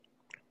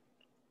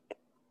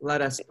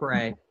Let us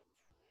pray.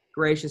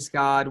 Gracious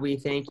God, we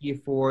thank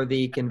you for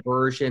the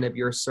conversion of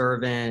your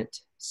servant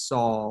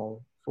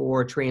Saul,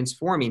 for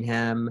transforming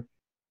him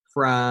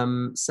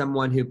from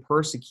someone who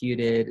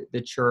persecuted the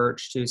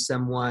church to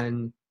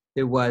someone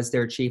who was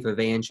their chief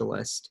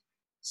evangelist.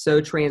 So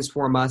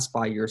transform us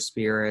by your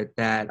Spirit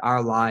that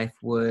our life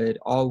would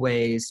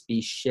always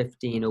be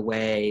shifting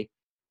away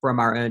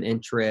from our own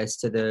interests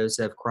to those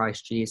of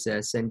Christ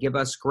Jesus, and give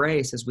us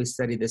grace as we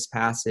study this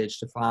passage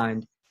to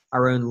find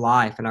our own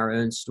life and our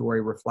own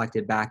story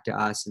reflected back to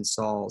us in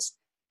Saul's.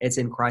 It's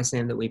in Christ's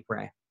name that we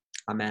pray.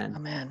 Amen.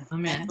 Amen.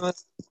 Amen.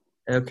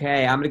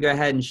 Okay, I'm going to go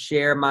ahead and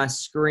share my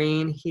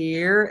screen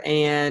here.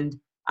 And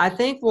I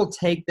think we'll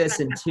take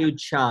this in two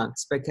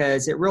chunks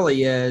because it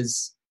really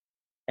is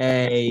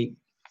a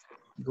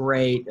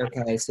great,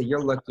 okay, so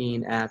you're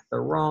looking at the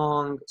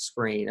wrong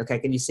screen. Okay,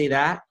 can you see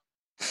that?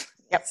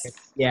 Yep.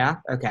 Yeah?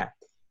 Okay.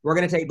 We're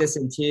going to take this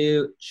in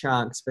two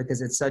chunks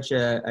because it's such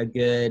a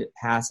good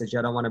passage.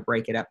 I don't want to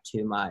break it up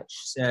too much.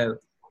 So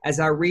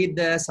as I read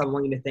this, I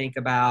want you to think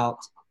about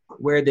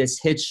where this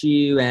hits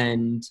you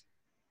and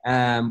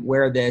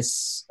where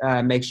this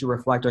makes you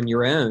reflect on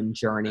your own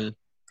journey.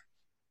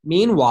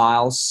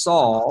 Meanwhile,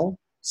 Saul,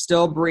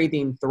 still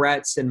breathing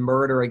threats and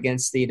murder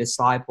against the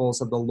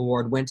disciples of the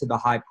Lord, went to the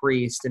high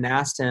priest and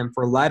asked him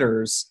for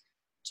letters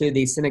to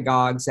the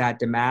synagogues at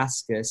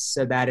Damascus,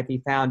 so that if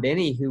he found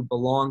any who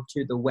belonged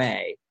to the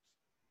way,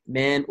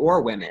 men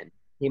or women,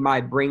 he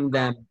might bring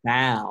them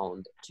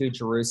bound to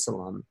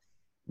Jerusalem.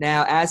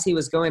 Now, as he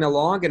was going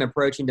along and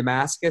approaching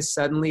Damascus,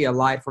 suddenly a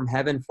light from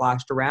heaven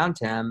flashed around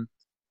him.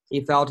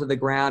 He fell to the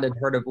ground and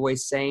heard a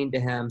voice saying to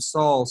him,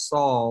 "Saul,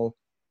 Saul,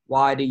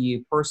 why do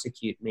you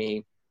persecute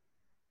me?"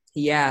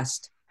 He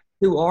asked,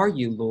 "Who are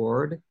you,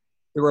 Lord?"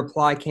 The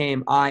reply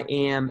came, "I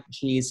am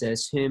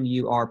Jesus, whom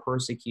you are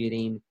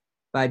persecuting.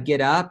 But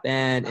get up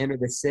and enter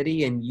the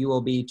city, and you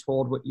will be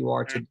told what you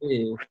are to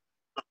do."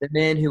 The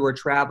men who were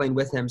traveling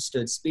with him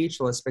stood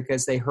speechless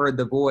because they heard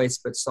the voice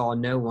but saw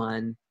no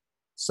one.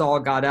 Saul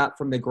got up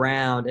from the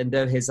ground, and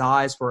though his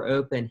eyes were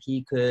open,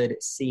 he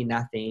could see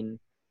nothing.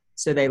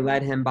 So they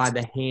led him by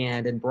the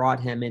hand and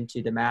brought him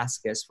into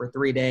Damascus. For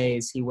 3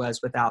 days he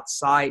was without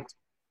sight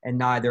and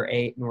neither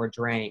ate nor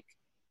drank.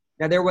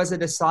 Now there was a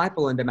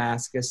disciple in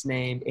Damascus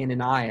named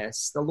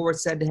Ananias. The Lord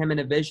said to him in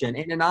a vision,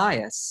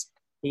 "Ananias."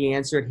 He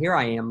answered, "Here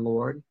I am,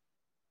 Lord."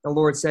 The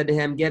Lord said to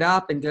him, "Get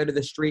up and go to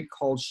the street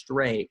called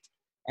Straight,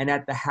 and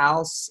at the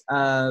house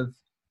of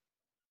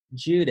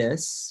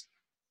Judas,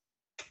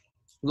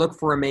 look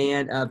for a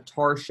man of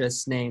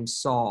Tarshish named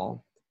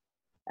Saul.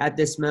 At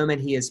this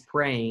moment he is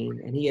praying,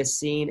 and he has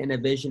seen in a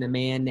vision a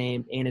man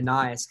named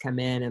Ananias come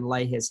in and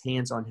lay his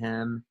hands on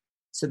him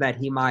so that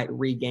he might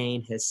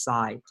regain his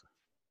sight."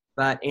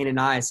 But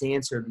Ananias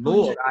answered,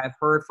 "Lord, I have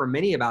heard from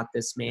many about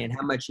this man,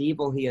 how much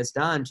evil he has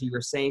done to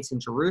your saints in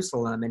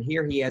Jerusalem, and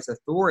here he has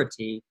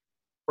authority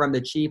from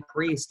the chief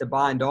priest to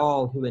bind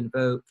all who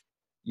invoke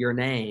your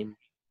name."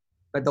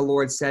 But the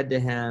Lord said to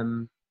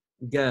him,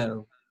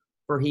 "Go,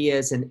 for he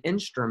is an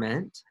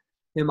instrument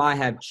whom I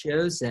have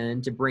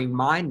chosen to bring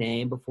my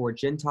name before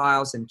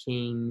Gentiles and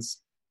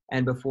kings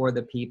and before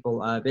the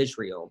people of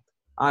Israel.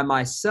 I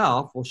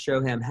myself will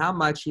show him how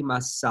much he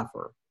must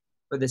suffer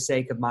for the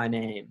sake of my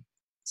name."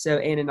 So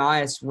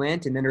Ananias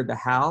went and entered the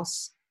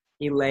house.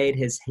 He laid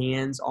his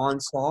hands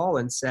on Saul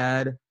and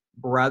said,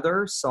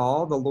 "Brother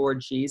Saul, the Lord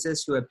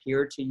Jesus, who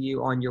appeared to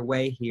you on your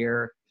way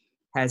here,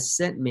 has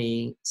sent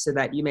me so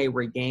that you may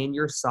regain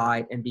your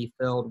sight and be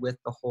filled with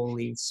the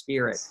Holy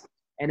Spirit."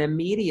 And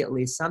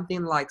immediately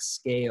something like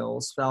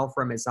scales fell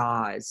from his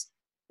eyes,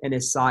 and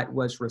his sight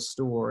was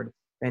restored.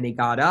 Then he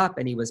got up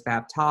and he was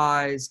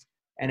baptized,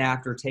 and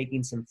after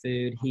taking some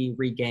food, he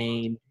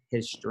regained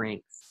his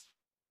strength.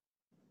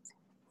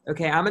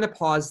 Okay, I'm going to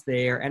pause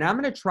there, and I'm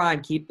going to try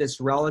and keep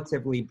this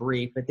relatively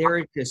brief, but there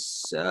is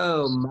just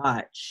so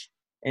much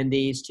in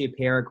these two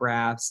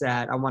paragraphs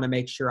that I want to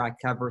make sure I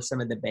cover some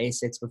of the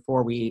basics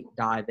before we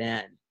dive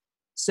in.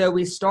 So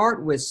we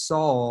start with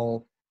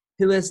Saul,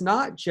 who is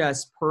not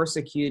just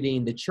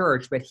persecuting the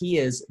church, but he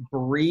is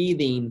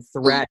breathing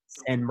threats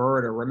and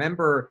murder.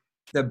 Remember,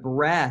 the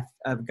breath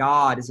of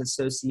God is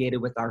associated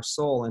with our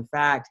soul. In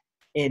fact,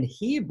 in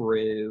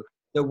Hebrew,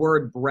 the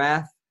word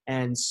breath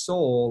and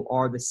soul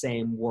are the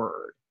same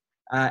word.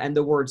 And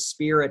the word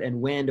spirit and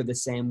wind are the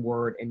same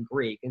word in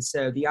Greek. And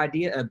so the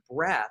idea of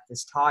breath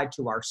is tied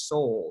to our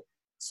soul.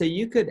 So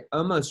you could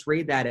almost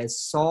read that as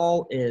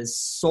Saul is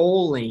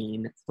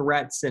souling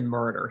threats and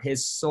murder.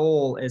 His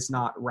soul is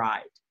not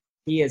right.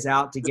 He is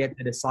out to get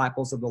the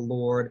disciples of the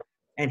Lord,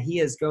 and he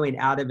is going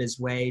out of his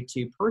way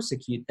to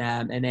persecute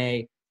them in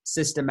a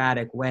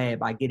systematic way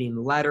by getting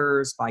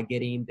letters, by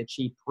getting the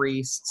chief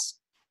priests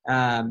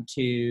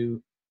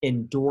to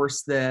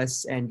endorse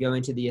this and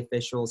going to the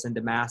officials in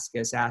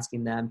Damascus,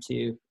 asking them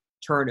to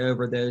turn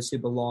over those who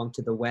belong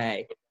to the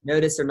way.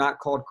 Notice they're not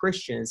called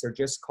Christians, they're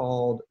just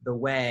called the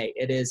way.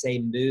 It is a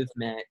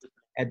movement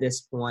at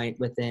this point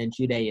within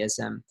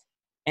Judaism.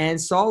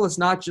 And Saul is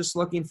not just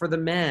looking for the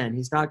men.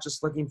 He's not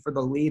just looking for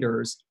the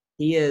leaders.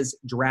 He is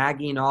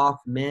dragging off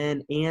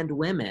men and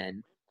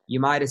women, You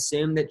might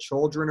assume that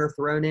children are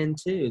thrown in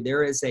too.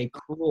 There is a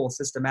cruel,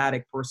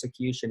 systematic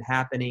persecution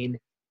happening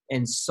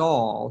in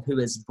Saul, who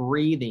is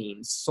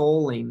breathing,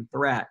 souling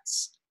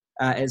threats,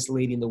 is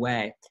leading the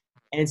way.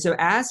 And so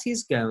as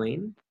he's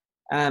going,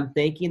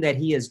 thinking that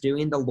he is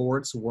doing the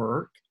Lord's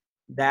work,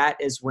 that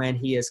is when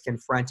he is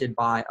confronted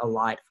by a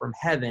light from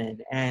heaven.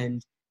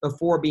 And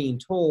before being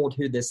told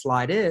who this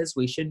light is,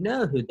 we should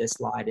know who this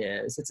light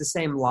is. It's the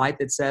same light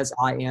that says,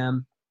 I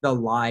am the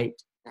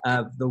light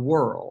of the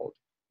world.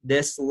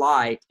 This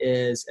light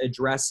is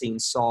addressing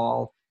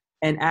Saul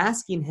and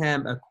asking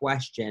him a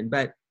question.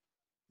 But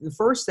the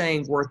first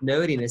thing worth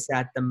noting is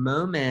that the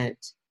moment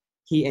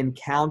he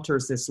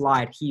encounters this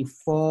light, he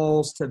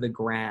falls to the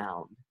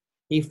ground.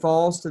 He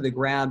falls to the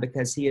ground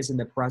because he is in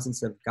the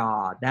presence of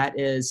God. That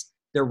is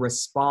the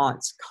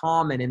response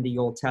common in the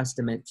Old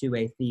Testament to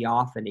a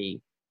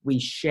theophany. We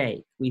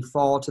shake, we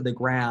fall to the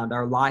ground,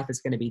 our life is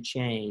going to be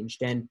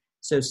changed. And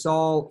so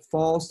Saul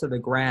falls to the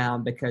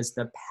ground because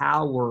the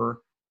power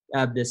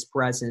of this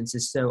presence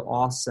is so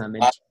awesome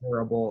and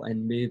terrible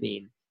and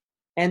moving.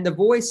 And the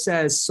voice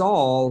says,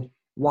 Saul,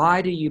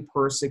 why do you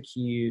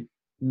persecute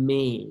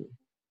me?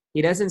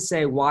 He doesn't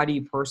say, why do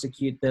you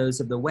persecute those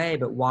of the way,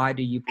 but why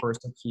do you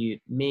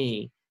persecute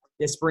me?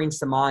 This brings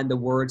to mind the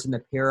words in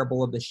the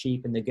parable of the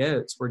sheep and the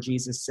goats, where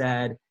Jesus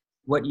said,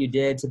 what you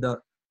did to the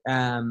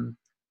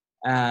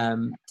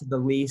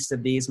least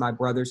of these, my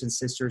brothers and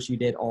sisters, you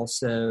did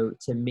also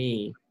to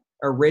me.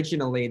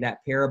 Originally, that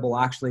parable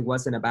actually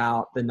wasn't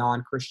about the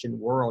non-Christian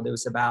world. It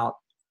was about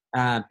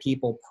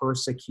people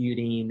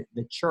persecuting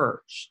the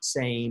church,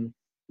 saying,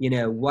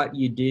 what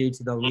you do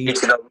to the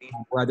least of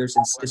my brothers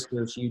and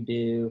sisters, you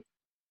do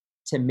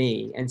to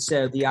me. And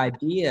so the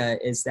idea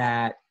is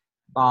that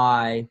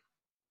by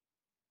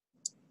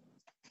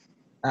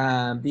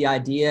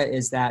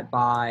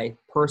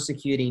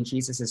persecuting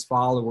Jesus's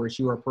followers,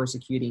 you are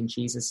persecuting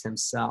Jesus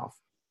himself.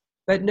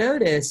 But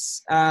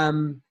notice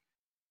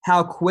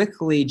how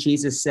quickly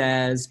Jesus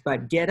says,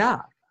 but get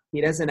up.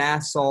 He doesn't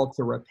ask Saul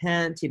to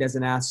repent. He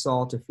doesn't ask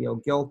Saul to feel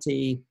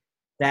guilty,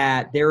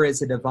 that there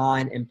is a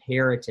divine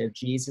imperative.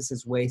 Jesus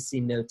is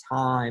wasting no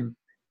time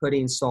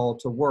putting Saul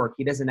to work.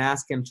 He doesn't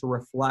ask him to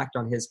reflect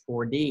on his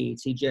poor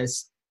deeds. He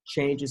just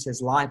changes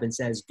his life and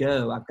says,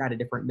 go, I've got a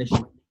different mission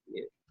for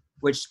you,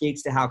 which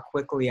speaks to how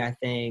quickly I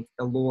think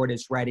the Lord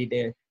is ready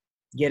to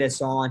get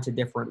us on to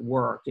different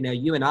work.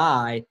 You and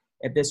I,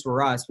 if this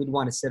were us, we'd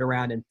want to sit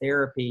around in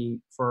therapy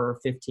for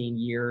 15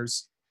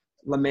 years,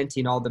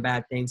 lamenting all the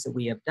bad things that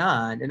we have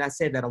done. And I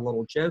say that a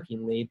little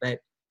jokingly, but,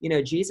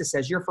 Jesus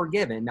says, you're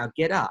forgiven. Now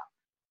get up.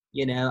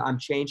 I'm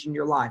changing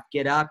your life.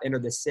 Get up, enter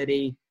the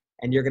city,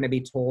 and you're going to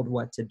be told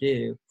what to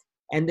do.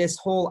 And this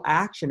whole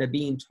action of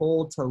being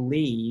told to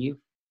leave,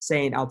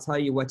 saying, I'll tell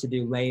you what to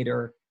do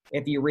later.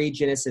 If you read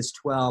Genesis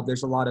 12,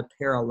 there's a lot of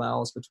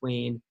parallels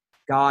between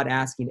God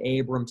asking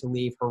Abram to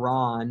leave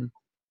Haran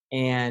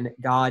and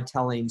God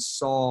telling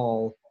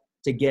Saul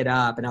to get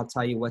up, and I'll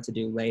tell you what to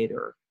do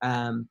later.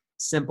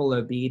 Simple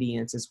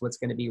obedience is what's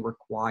going to be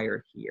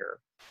required here.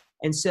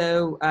 And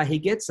so he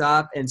gets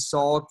up, and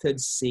Saul could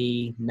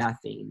see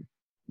nothing.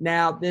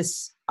 Now,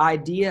 this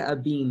idea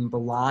of being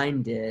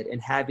blinded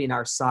and having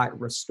our sight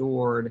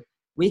restored,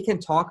 we can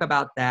talk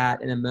about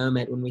that in a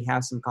moment when we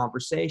have some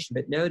conversation.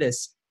 But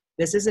notice,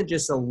 this isn't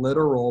just a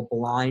literal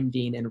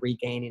blinding and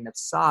regaining of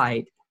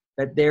sight,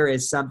 but there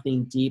is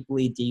something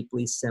deeply,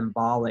 deeply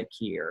symbolic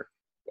here.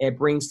 It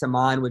brings to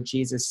mind what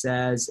Jesus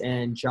says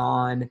in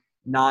John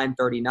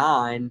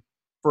 9:39,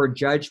 for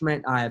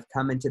judgment I have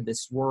come into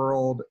this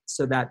world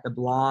so that the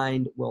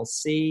blind will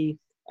see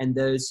and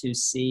those who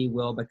see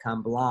will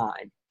become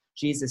blind.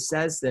 Jesus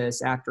says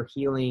this after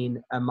healing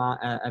a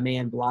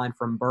man blind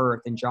from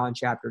birth in John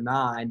chapter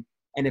 9.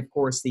 And of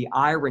course, the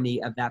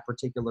irony of that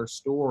particular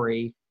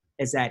story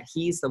is that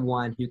he's the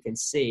one who can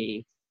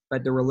see,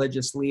 but the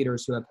religious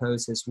leaders who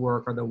oppose his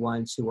work are the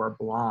ones who are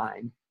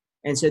blind.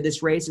 And so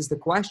this raises the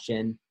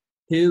question,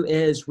 who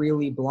is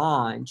really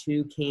blind?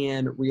 Who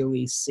can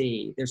really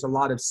see? There's a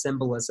lot of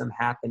symbolism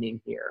happening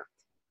here.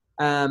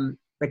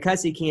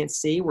 Because he can't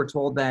see, we're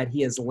told that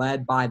he is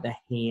led by the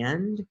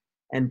hand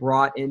and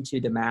brought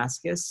into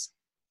Damascus.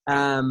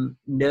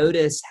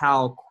 Notice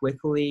how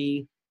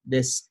quickly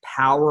this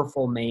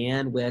powerful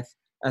man with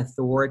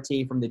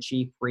authority from the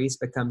chief priest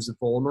becomes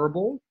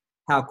vulnerable,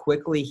 how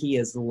quickly he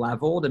is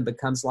leveled and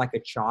becomes like a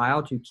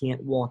child who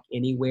can't walk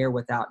anywhere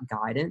without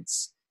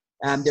guidance.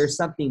 There's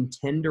something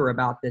tender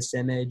about this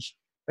image,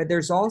 but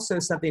there's also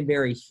something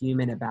very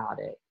human about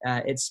it.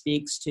 It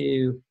speaks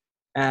to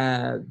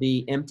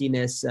the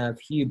emptiness of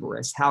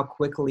hubris, how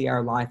quickly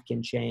our life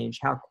can change,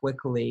 how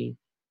quickly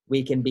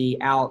we can be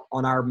out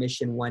on our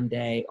mission one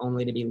day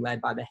only to be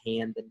led by the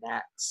hand the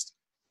next.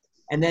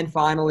 And then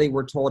finally,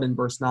 we're told in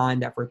verse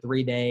 9 that for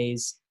 3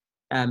 days,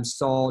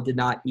 Saul did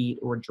not eat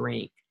or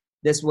drink.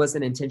 This was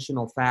an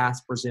intentional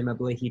fast,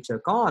 presumably, he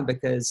took on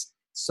because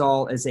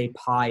Saul is a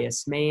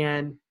pious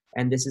man,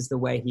 and this is the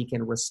way he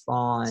can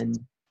respond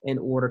in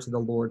order to the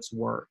Lord's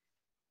work.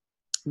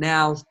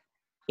 Now,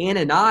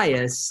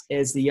 Ananias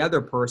is the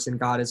other person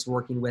God is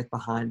working with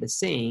behind the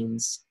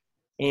scenes.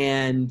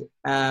 And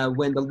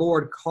when the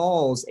Lord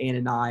calls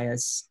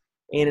Ananias,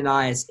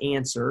 Ananias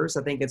answers.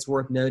 I think it's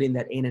worth noting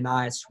that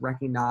Ananias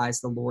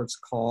recognized the Lord's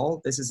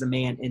call. This is a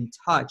man in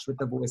touch with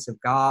the voice of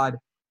God.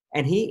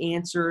 And he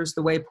answers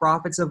the way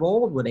prophets of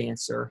old would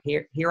answer.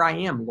 Here I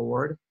am,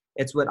 Lord.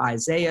 It's what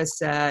Isaiah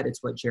said.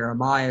 It's what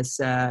Jeremiah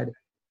said.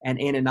 And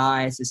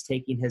Ananias is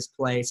taking his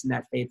place in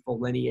that faithful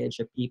lineage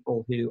of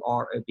people who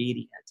are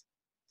obedient.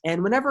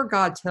 And whenever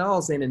God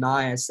tells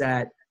Ananias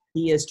that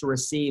he is to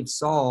receive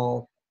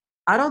Saul,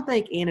 I don't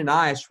think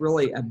Ananias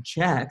really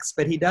objects,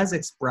 but he does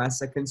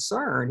express a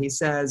concern. He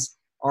says,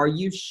 are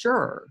you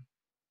sure?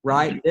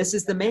 Right? This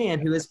is the man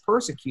who is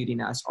persecuting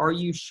us. Are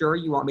you sure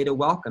you want me to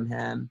welcome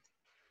him?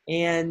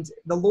 And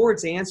the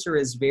Lord's answer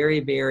is very,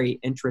 very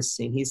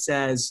interesting. He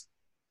says,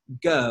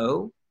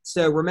 go.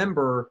 So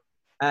remember,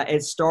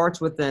 it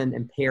starts with an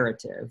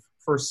imperative.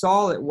 For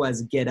Saul, it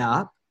was get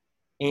up.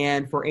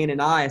 And for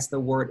Ananias, the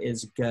word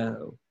is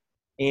go.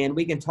 And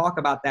we can talk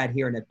about that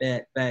here in a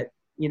bit, but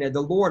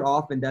the Lord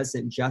often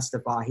doesn't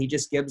justify. He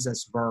just gives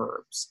us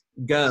verbs.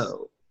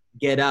 Go,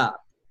 get up,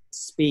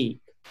 speak,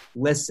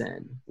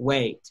 listen,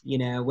 wait.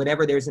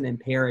 Whenever there's an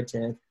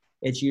imperative,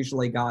 it's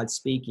usually God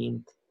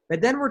speaking.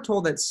 But then we're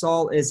told that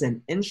Saul is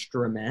an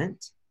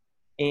instrument,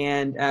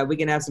 and we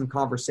can have some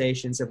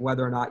conversations of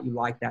whether or not you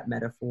like that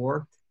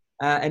metaphor.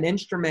 An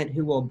instrument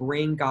who will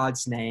bring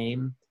God's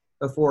name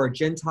before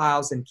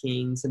Gentiles and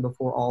kings and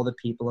before all the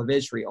people of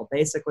Israel,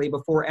 basically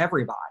before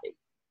everybody.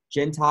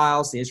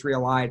 Gentiles,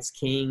 Israelites,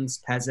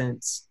 kings,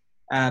 peasants,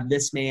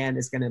 this man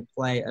is going to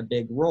play a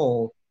big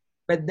role.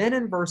 But then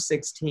in verse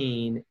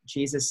 16,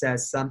 Jesus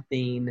says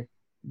something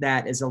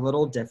that is a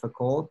little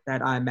difficult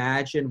that I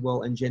imagine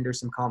will engender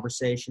some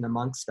conversation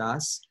amongst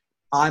us.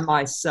 I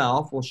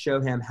myself will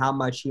show him how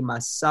much he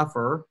must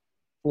suffer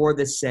for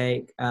the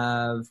sake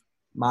of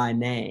my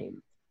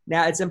name.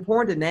 Now, it's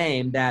important to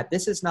name that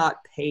this is not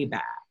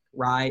payback,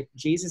 right?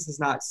 Jesus is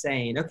not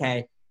saying,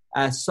 okay,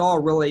 Saul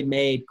really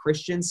made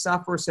Christians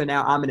suffer, so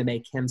now I'm going to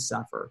make him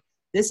suffer.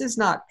 This is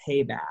not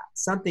payback.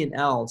 Something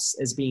else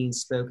is being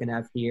spoken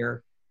of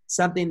here,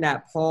 something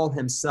that Paul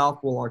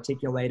himself will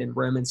articulate in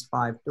Romans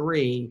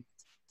 5:3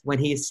 when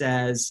he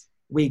says,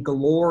 we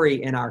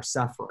glory in our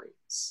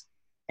sufferings.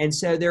 And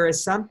so there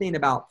is something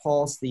about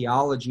Paul's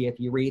theology, if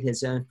you read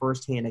his own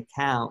firsthand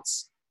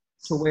accounts,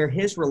 to where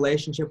his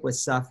relationship with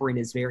suffering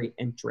is very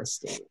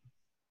interesting.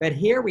 But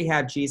here we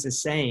have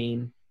Jesus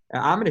saying,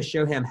 I'm going to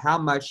show him how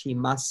much he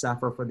must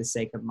suffer for the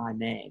sake of my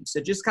name.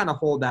 So just kind of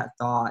hold that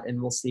thought and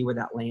we'll see where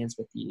that lands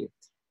with you.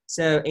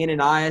 So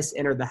Ananias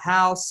entered the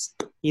house.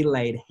 He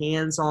laid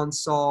hands on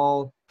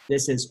Saul.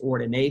 This is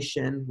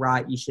ordination,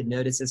 right? You should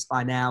notice this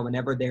by now.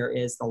 Whenever there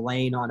is the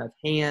laying on of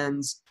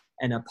hands,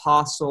 an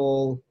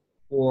apostle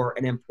or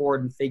an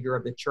important figure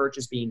of the church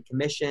is being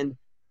commissioned.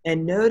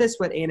 And notice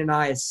what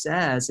Ananias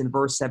says in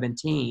verse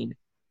 17,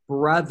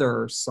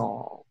 brother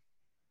Saul,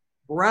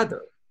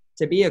 brother.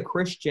 To be a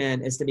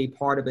Christian is to be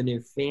part of a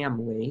new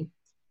family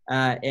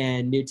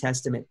in New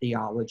Testament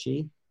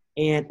theology.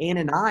 And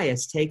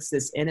Ananias takes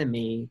this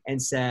enemy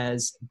and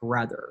says,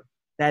 brother.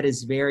 That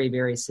is very,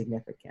 very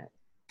significant.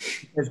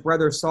 Because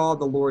brother Saul,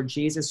 the Lord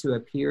Jesus, who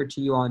appeared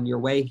to you on your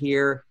way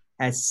here,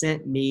 has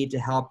sent me to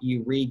help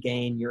you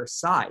regain your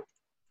sight.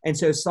 And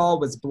so Saul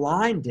was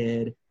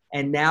blinded,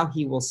 and now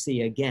he will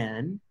see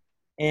again.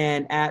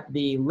 And at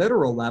the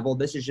literal level,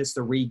 this is just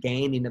the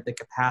regaining of the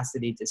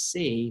capacity to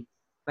see.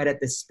 But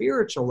at the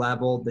spiritual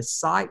level, the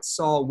sight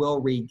Saul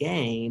will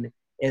regain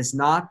is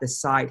not the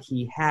sight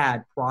he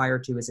had prior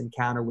to his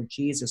encounter with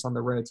Jesus on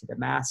the road to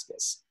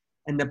Damascus.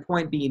 And the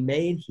point being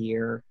made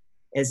here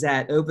is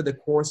that over the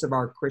course of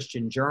our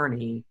Christian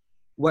journey,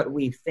 what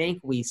we think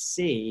we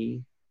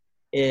see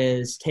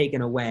is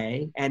taken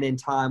away, and in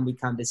time we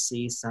come to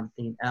see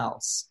something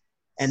else.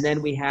 And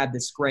then we have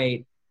this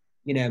great,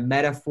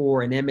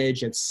 metaphor and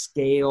image of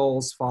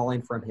scales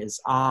falling from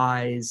his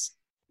eyes.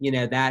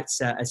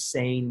 That's a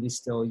saying we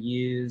still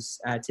use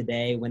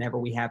today whenever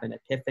we have an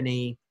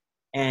epiphany,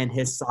 and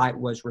his sight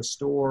was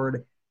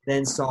restored.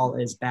 Then Saul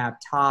is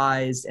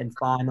baptized, and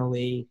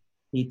finally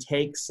he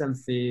takes some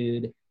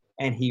food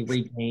and he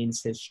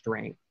regains his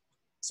strength.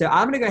 So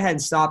I'm going to go ahead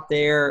and stop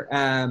there.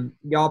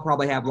 Y'all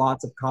probably have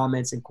lots of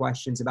comments and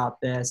questions about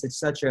this. It's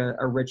such a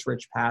rich,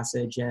 rich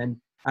passage, and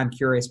I'm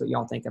curious what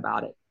y'all think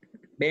about it.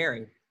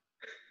 Mary.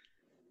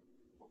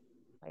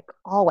 Like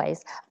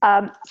always.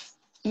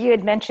 You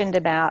had mentioned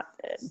about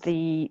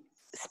the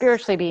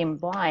spiritually being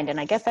blind, and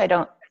I guess I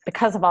don't,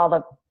 because of all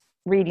the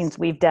readings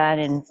we've done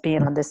and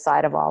being on this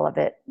side of all of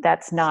it,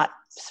 that's not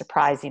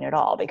surprising at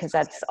all, because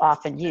that's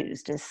often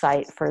used as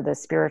sight for the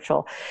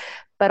spiritual.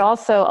 But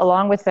also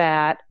along with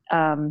that,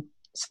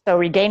 so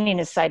regaining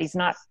his sight,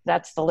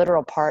 that's the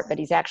literal part, but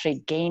he's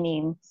actually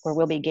gaining, or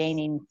will be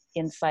gaining,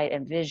 insight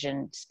and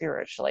vision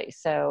spiritually.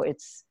 So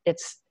it's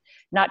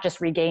not just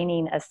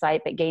regaining a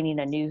sight, but gaining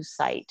a new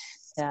sight,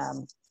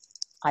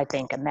 I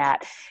think, in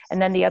that.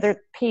 And then the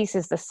other piece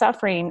is the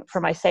suffering for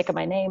my sake of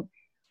my name.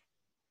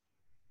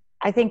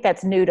 I think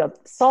that's new to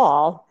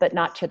Saul, but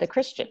not to the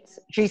Christians.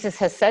 Jesus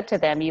has said to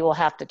them, you will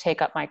have to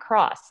take up my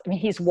cross. I mean,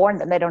 he's warned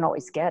them. They don't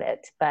always get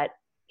it, but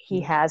he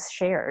has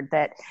shared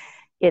that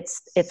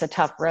it's a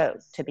tough road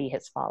to be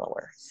his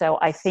follower. So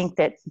I think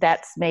that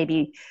that's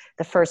maybe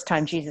the first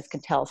time Jesus can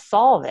tell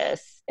Saul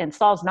this, and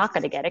Saul's not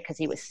going to get it because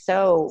he was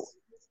so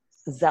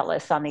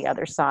zealous on the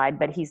other side,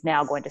 but he's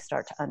now going to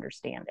start to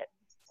understand it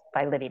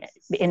by living it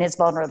in his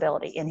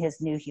vulnerability, in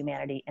his new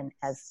humanity, and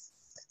as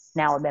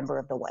now a member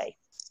of the way.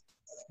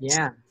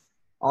 Yeah,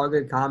 all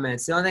good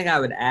comments. The only thing I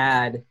would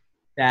add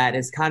that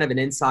is kind of an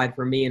insight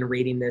for me in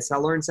reading this, I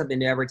learn something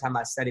new every time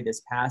I study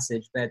this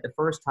passage, but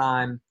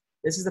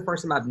this is the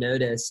first time I've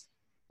noticed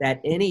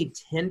that any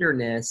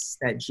tenderness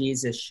that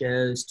Jesus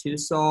shows to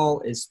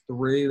Saul is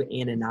through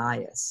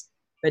Ananias.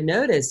 But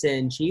notice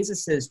in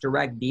Jesus's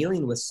direct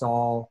dealing with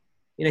Saul,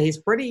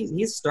 he's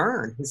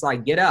stern. He's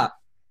like, get up,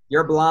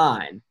 you're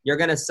blind, you're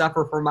going to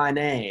suffer for my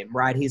name,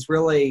 right?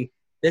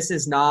 This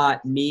is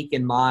not meek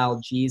and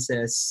mild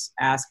Jesus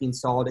asking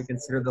Saul to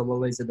consider the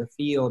lilies of the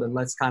field and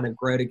let's kind of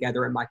grow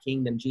together in my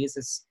kingdom.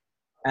 Jesus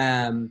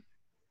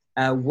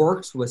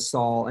works with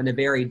Saul in a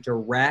very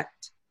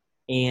direct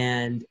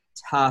and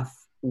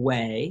tough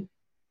way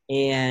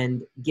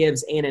and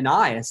gives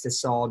Ananias to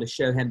Saul to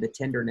show him the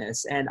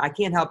tenderness. And I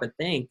can't help but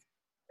think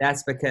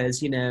that's because,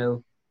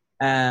 the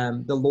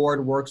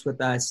Lord works with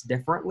us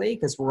differently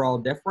because we're all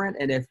different.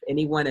 And if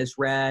anyone has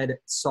read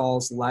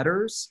Saul's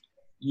letters,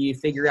 you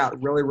figure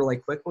out really, really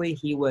quickly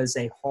he was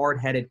a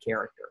hard-headed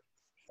character.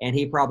 And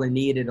he probably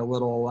needed a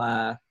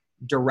little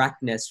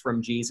directness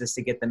from Jesus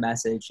to get the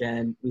message.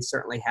 And we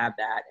certainly have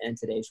that in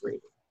today's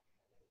reading.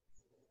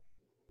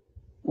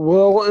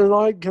 Well, and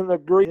I can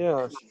agree.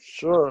 Yes,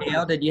 sure.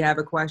 Gail, did you have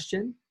a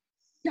question?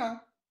 Yeah,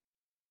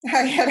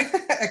 I had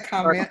a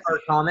comment. Or a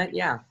comment,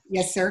 yeah.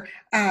 Yes, sir.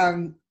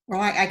 Well,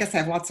 I guess I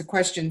have lots of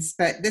questions,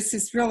 but this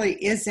is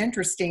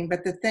interesting.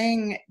 But the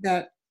thing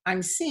that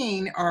I'm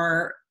seeing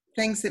are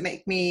things that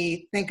make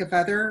me think of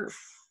other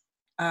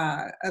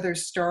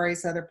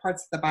stories, other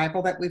parts of the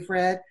Bible that we've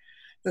read.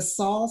 The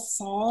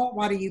Saul,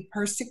 why do you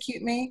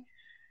persecute me?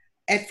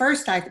 At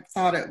first, I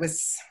thought it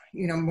was,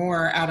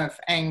 more out of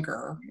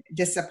anger,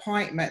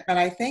 disappointment. But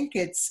I think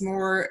it's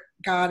more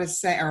God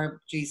is saying,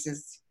 or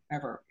Jesus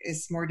ever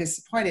is more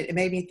disappointed. It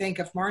made me think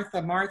of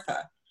Martha.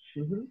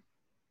 Mm-hmm.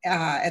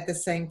 At the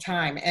same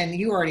time. And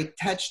you already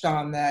touched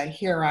on the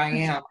here I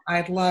am.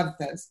 I love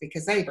those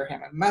because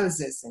Abraham and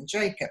Moses and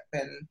Jacob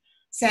and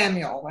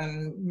Samuel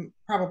and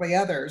probably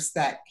others,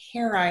 that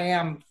here I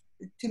am.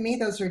 To me,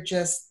 those are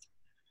just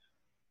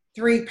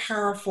three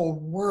powerful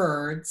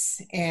words.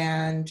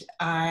 And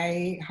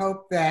I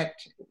hope that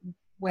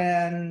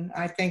when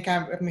I think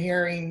I'm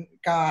hearing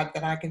God,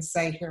 that I can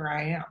say, here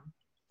I am.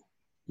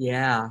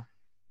 Yeah.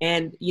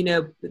 And,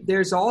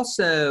 there's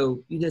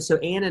also, so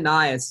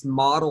Ananias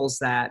models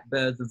that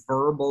both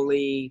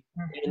verbally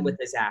and with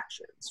his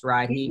actions,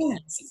 right? He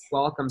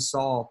welcomes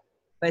Saul.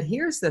 But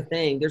here's the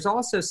thing. There's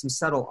also some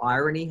subtle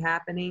irony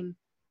happening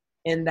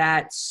in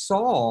that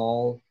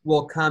Saul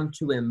will come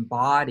to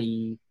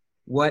embody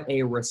what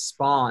a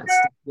response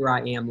to here I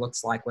am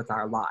looks like with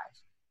our life,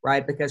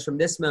 right? Because from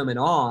this moment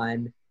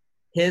on,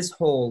 his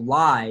whole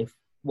life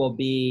will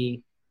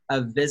be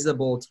a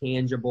visible,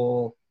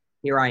 tangible,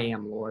 here I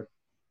am, Lord.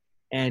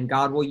 And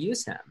God will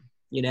use him,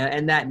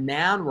 and that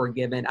noun we're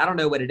given, I don't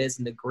know what it is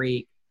in the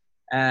Greek,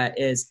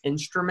 is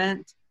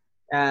instrument.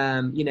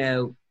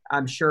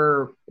 I'm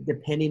sure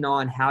depending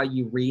on how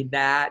you read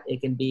that,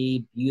 it can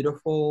be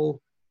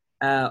beautiful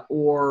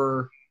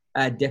or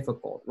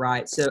difficult,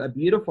 right? So a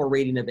beautiful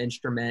reading of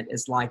instrument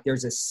is like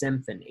there's a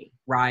symphony,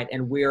 right?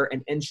 And we're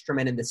an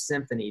instrument in the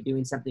symphony,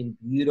 doing something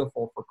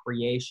beautiful for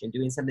creation,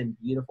 doing something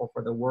beautiful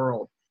for the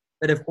world.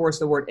 But of course,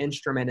 the word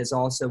instrument is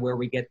also where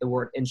we get the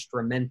word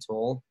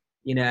instrumental,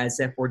 as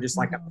if we're just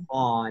like a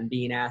pawn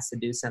being asked to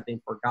do something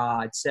for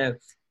God. So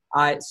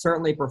I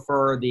certainly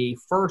prefer the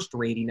first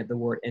reading of the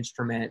word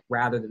instrument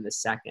rather than the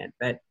second.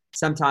 But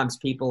sometimes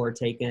people are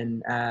take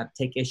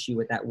issue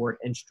with that word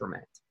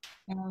instrument.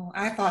 Oh,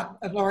 I thought,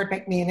 Lord,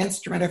 make me an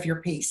instrument of your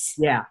peace.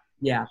 Yeah,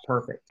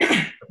 perfect. All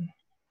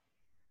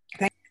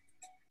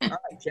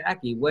right,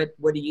 Jackie, what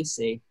do you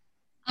see?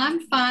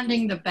 I'm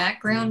finding the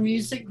background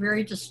music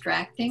very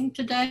distracting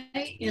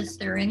today. Is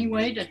there any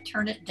way to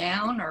turn it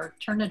down or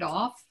turn it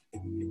off?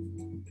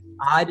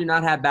 I do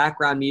not have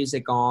background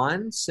music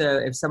on, so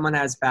if someone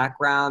has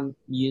background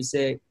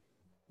music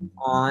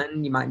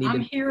on, you might need I'm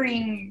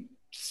hearing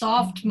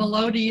soft,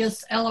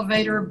 melodious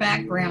elevator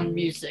background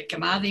music.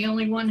 Am I the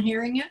only one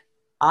hearing it?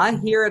 I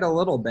hear it a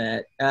little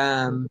bit,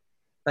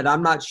 but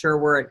I'm not sure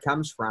where it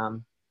comes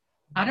from.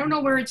 I don't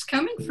know where it's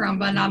coming from,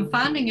 but I'm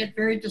finding it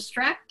very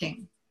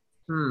distracting.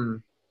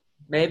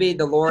 Maybe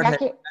the Lord has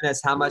shown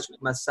us how much we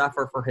must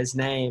suffer for his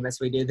name as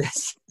we do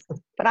this.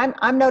 But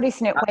I'm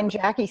noticing it when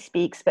Jackie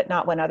speaks, but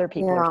not when other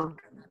people are.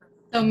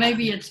 So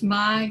maybe it's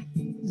my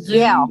Zoom.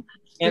 Yeah.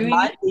 It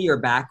might be your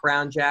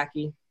background,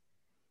 Jackie.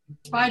 In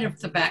spite of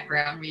the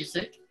background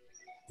music.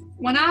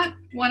 When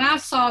I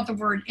saw the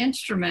word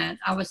instrument,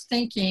 I was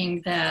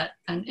thinking that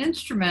an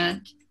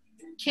instrument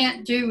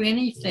can't do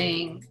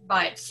anything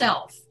by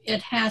itself.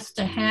 It has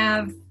to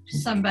have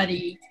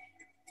somebody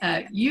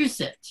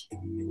use it.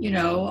 You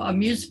know, a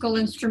musical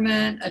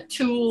instrument, a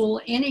tool,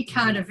 any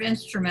kind of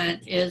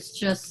instrument is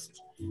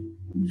just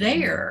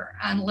there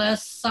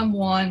unless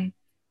someone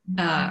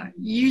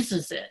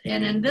uses it.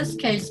 And in this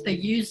case, the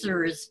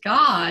user is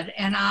God.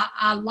 And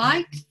I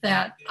like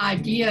that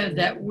idea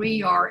that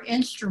we are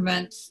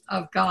instruments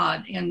of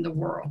God in the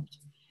world.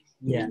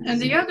 Yeah.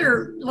 And the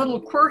other little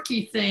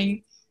quirky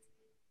thing,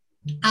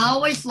 I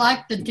always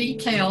liked the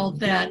detail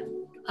that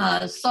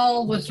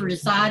Saul was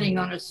residing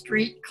on a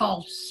street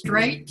called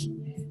Straight.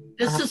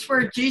 This is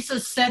where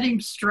Jesus set him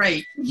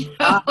straight. You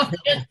know,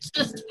 it's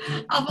just,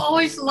 I've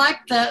always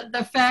liked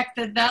the fact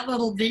that that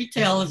little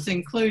detail is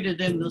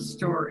included in the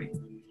story.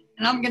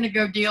 And I'm going to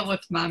go deal with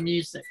my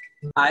music.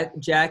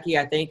 Jackie,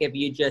 I think if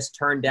you just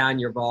turn down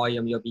your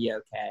volume, you'll be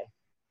okay.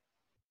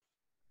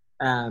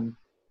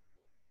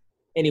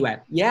 Anyway,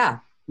 yeah,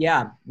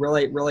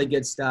 really, really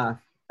good stuff.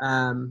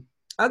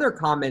 Other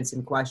comments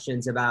and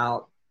questions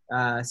about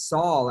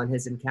Saul and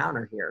his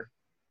encounter here?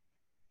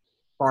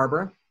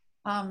 Barbara?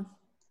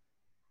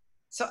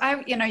 So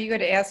you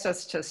had asked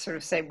us to sort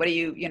of say, what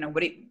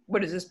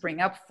does this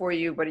bring up for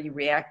you? What do you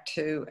react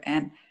to?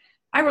 And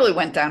I really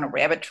went down a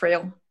rabbit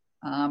trail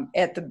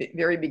at the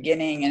very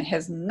beginning, and it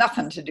has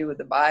nothing to do with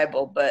the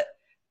Bible, but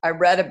I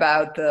read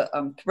about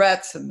the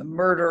threats and the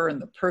murder and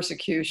the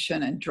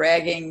persecution and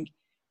dragging,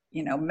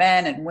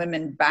 men and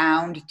women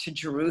bound to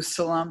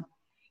Jerusalem,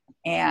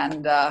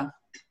 and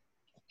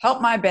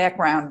helped my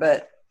background.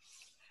 But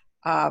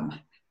I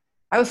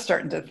was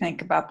starting to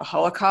think about the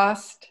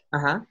Holocaust.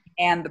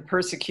 And the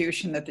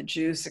persecution that the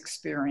Jews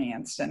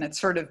experienced. And it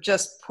sort of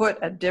just put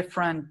a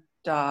different,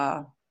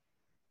 it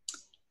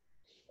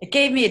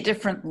gave me a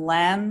different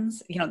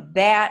lens.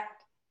 That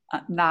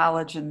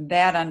knowledge and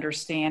that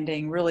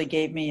understanding really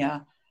gave me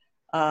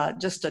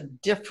just a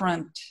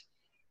different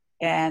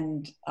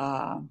and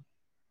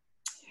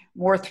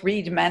more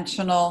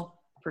three-dimensional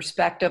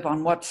perspective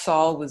on what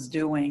Saul was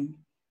doing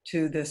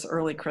to this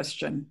early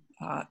Christian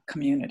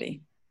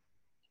community.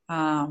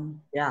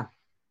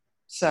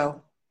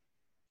 So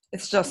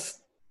it's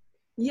just,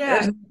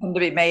 there's nothing to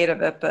be made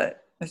of it,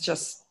 but it's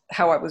just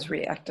how I was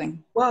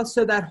reacting. Well,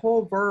 so that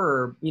whole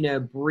verb,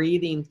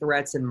 breathing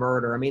threats and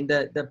murder. I mean,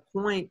 the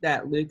point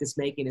that Luke is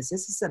making is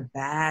this is a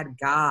bad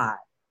guy.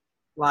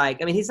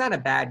 He's not a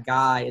bad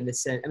guy in the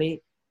sense,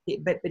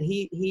 but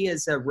he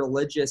is a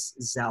religious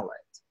zealot.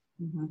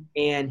 Mm-hmm.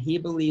 And he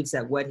believes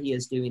that what he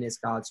is doing is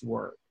God's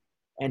work,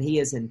 and he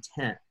is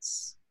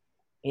intense.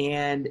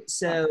 And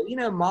so,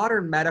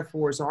 modern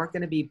metaphors aren't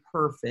going to be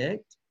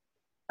perfect.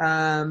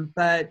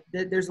 But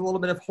there's a little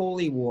bit of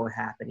holy war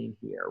happening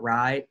here,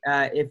 right?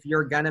 If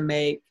you're going to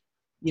make,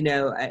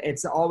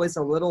 it's always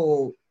a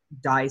little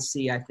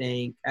dicey, I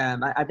think.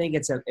 I think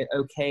it's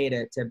okay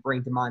to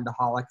bring to mind the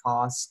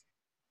Holocaust.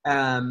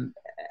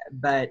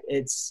 But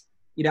it's,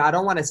 I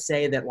don't want to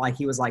say that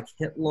he was like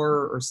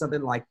Hitler or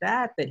something like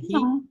that, but he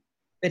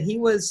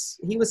was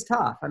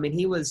tough. I mean,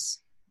 he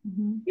was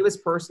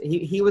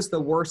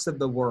the worst of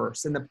the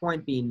worst. And the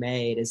point being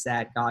made is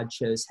that God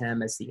chose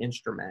him as the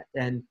instrument.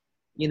 And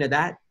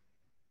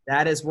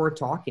that is worth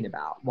talking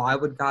about. Why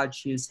would God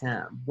choose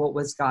him? What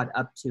was God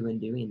up to in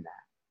doing that?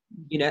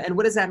 And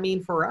what does that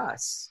mean for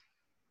us?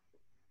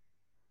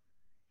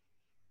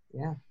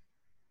 Yeah.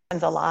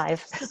 And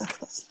alive.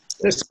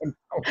 It's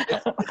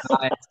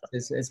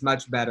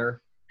much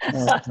better.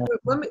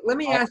 Let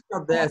me ask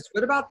you this.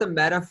 What about the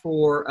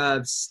metaphor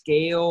of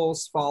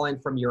scales falling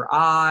from your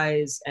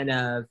eyes and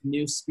of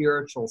new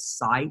spiritual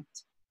sight?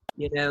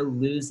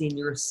 Losing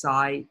your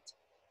sight.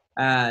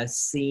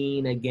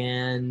 Seeing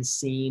again,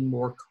 seeing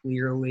more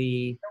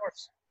clearly.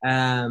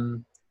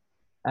 What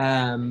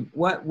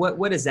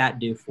does that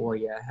do for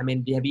you? I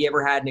mean, have you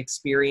ever had an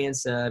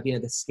experience of,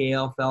 the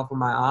scale fell from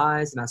my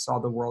eyes and I saw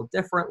the world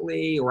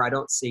differently, or I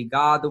don't see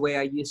God the way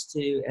I used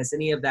to? Has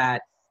any of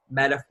that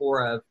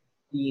metaphor of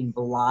being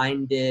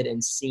blinded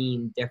and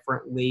seeing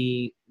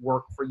differently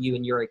work for you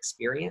in your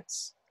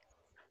experience?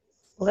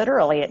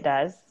 Literally, it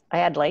does. I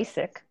had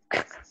LASIK.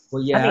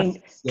 Well, yeah.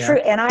 True.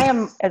 And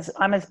I'm as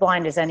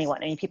blind as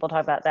anyone. I mean, people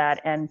talk about that.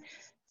 And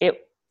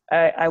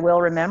I will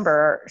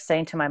remember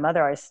saying to my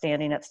mother, I was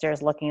standing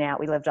upstairs looking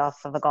out. We lived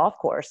off of a golf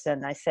course.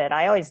 And I said,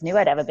 I always knew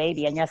I'd have a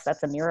baby. And yes,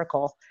 that's a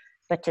miracle.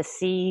 But to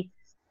see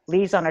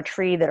leaves on a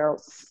tree that are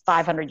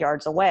 500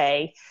 yards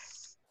away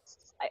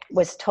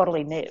was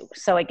totally new.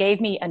 So it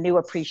gave me a new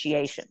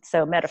appreciation.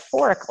 So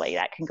metaphorically,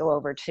 that can go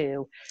over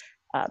to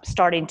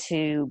starting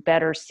to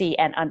better see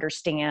and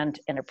understand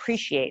and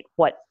appreciate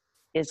what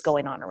is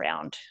going on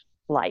around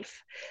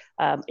life.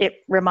 It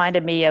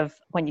reminded me of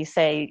when you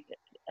say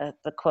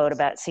the quote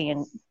about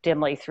seeing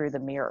dimly through the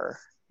mirror.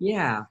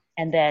 Yeah.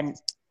 And then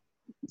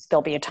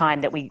there'll be a time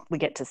that we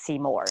get to see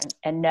more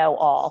and know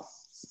all,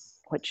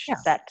 which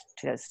that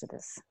goes to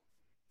this.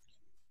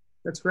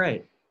 That's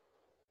great.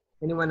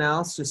 Anyone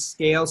else? Just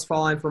scales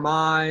falling from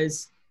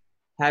eyes,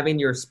 having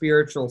your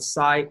spiritual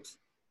sight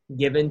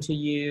given to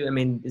you. I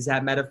mean, does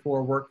that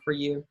metaphor work for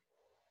you?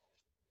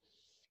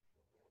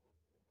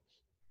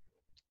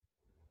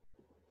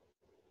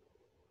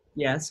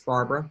 Yes,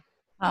 Barbara.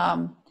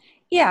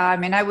 Yeah, I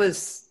mean, I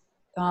was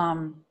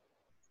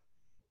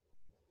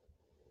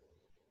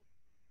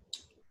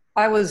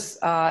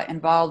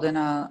involved in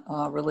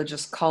a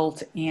religious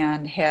cult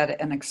and had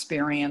an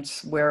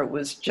experience where it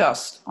was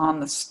just on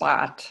the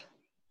spot,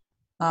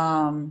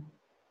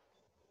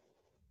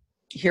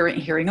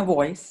 hearing a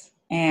voice,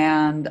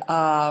 and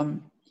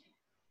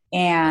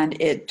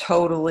it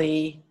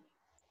totally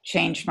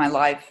changed my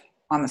life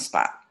on the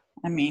spot.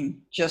 I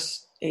mean,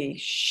 just a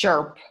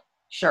sharp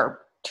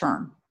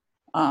turn,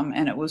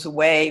 and it was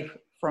away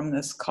from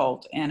this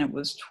cult, and it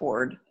was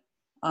toward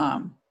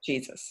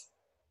Jesus.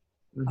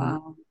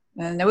 Mm-hmm.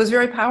 And it was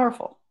very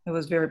powerful. It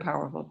was very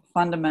powerful.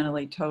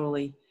 Fundamentally,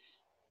 totally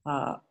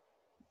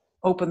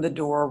opened the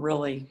door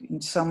really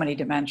in so many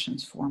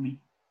dimensions for me.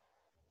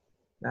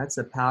 That's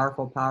a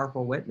powerful,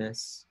 powerful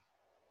witness.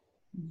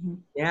 Mm-hmm.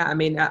 Yeah, I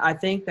mean, I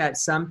think that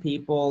some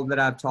people that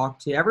I've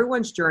talked to,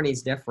 everyone's journey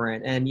is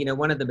different. And, you know,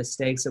 one of the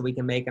mistakes that we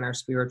can make in our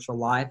spiritual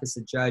life is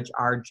to judge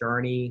our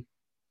journey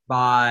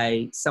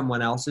by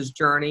someone else's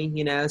journey,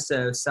 you know.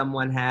 So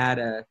someone had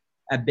a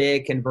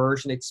big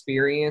conversion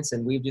experience,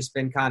 and we've just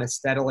been kind of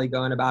steadily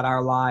going about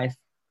our life,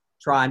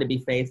 trying to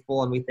be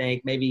faithful, and we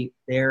think maybe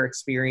their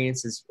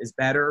experience is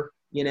better,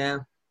 you know,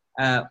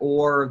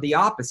 or the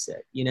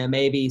opposite. You know,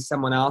 maybe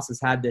someone else has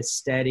had this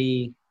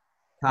steady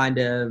kind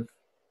of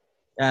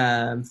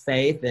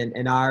faith,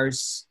 and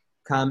ours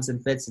comes in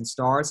fits and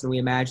starts, and we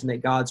imagine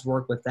that God's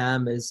work with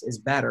them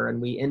is better,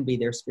 and we envy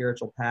their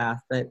spiritual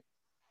path. But,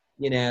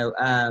 you know,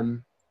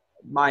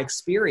 my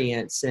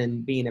experience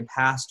in being a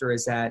pastor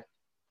is that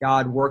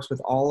God works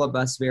with all of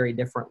us very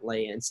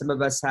differently. And some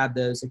of us have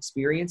those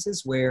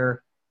experiences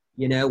where,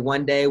 you know,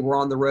 one day we're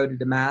on the road to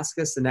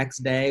Damascus, the next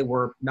day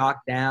we're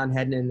knocked down,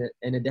 heading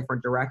in a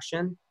different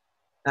direction.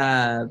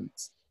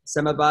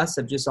 Some of us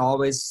have just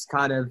always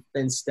kind of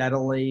been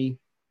steadily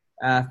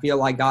feel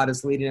like God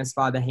is leading us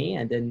by the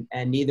hand,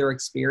 and neither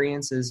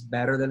experience is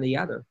better than the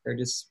other. They're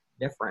just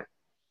different.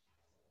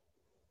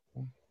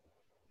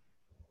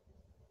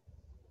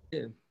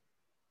 Yeah.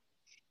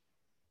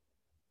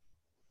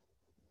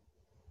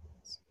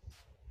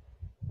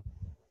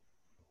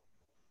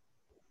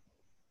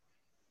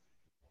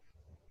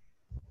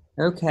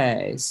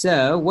 Okay,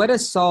 so what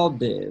does Saul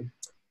do?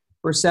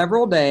 For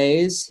several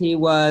days, he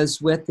was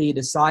with the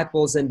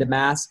disciples in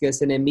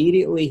Damascus, and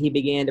immediately he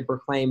began to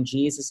proclaim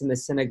Jesus in the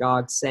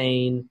synagogue,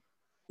 saying,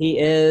 "He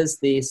is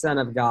the Son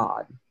of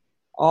God."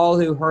 All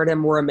who heard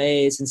him were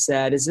amazed and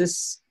said, "Is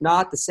this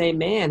not the same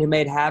man who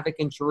made havoc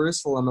in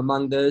Jerusalem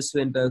among those who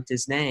invoked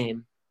his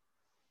name?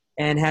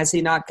 And has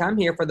he not come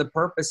here for the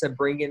purpose of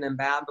bringing them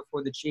bound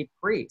before the chief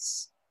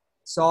priests?"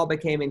 Saul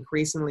became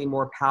increasingly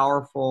more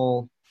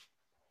powerful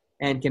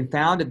and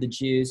confounded the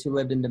Jews who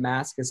lived in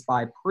Damascus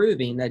by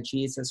proving that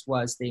Jesus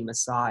was the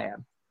Messiah.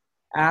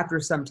 After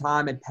some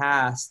time had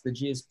passed, the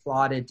Jews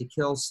plotted to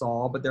kill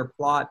Saul, but their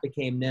plot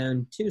became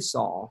known to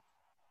Saul.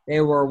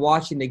 They were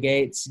watching the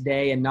gates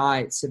day and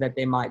night so that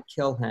they might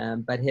kill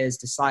him, but his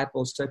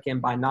disciples took him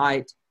by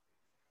night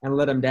and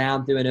let him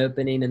down through an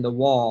opening in the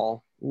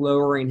wall,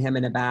 lowering him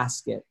in a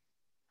basket.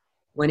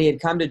 When he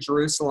had come to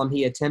Jerusalem,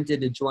 he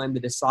attempted to join the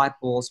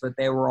disciples, but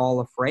they were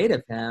all afraid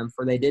of him,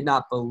 for they did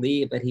not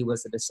believe that he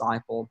was a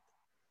disciple.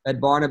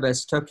 But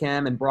Barnabas took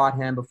him and brought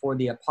him before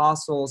the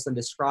apostles and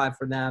described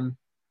for them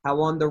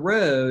how on the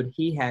road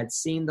he had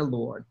seen the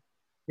Lord,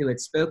 who had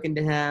spoken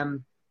to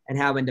him, and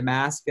how in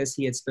Damascus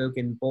he had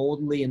spoken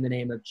boldly in the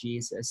name of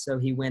Jesus. So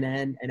he went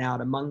in and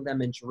out among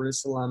them in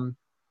Jerusalem,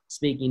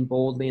 speaking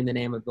boldly in the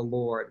name of the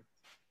Lord.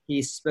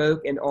 He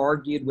spoke and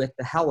argued with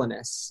the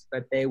Hellenists,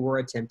 but they were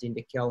attempting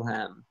to kill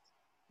him.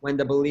 When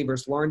the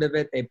believers learned of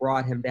it, they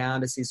brought him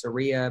down to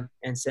Caesarea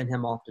and sent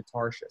him off to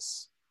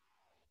Tarsus.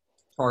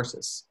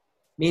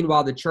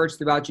 Meanwhile, the church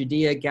throughout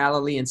Judea,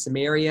 Galilee, and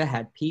Samaria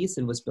had peace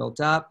and was built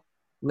up,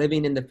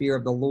 living in the fear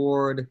of the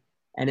Lord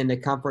and in the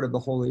comfort of the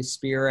Holy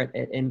Spirit.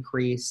 It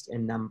increased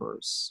in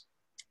numbers.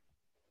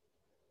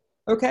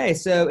 Okay,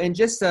 so in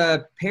just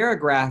a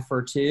paragraph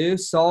or two,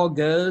 Saul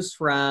goes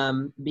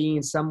from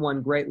being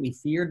someone greatly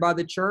feared by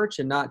the church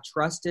and not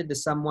trusted to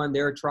someone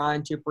they're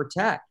trying to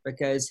protect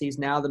because he's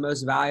now the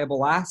most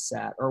valuable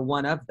asset or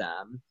one of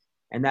them.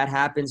 And that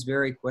happens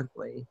very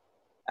quickly.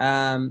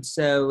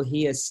 So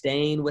he is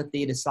staying with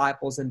the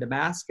disciples in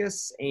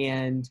Damascus,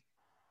 and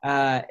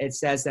it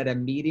says that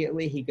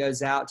immediately he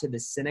goes out to the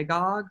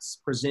synagogues,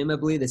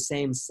 presumably the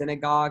same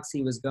synagogues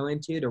he was going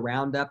to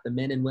round up the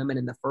men and women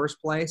in the first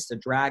place, to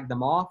drag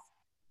them off.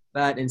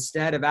 But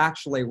instead of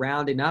actually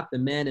rounding up the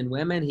men and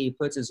women, he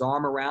puts his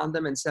arm around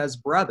them and says,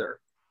 "Brother,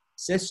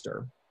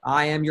 sister,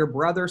 I am your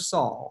brother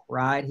Saul,"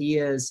 right? He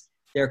is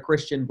their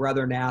Christian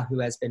brother now who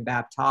has been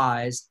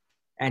baptized,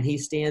 and he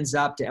stands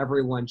up to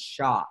everyone's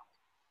shock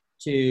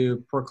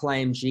to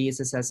proclaim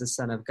Jesus as the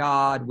Son of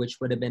God, which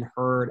would have been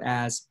heard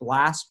as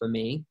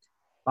blasphemy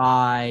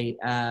by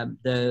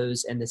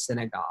those in the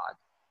synagogue.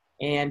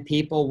 And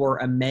people were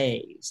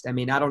amazed. I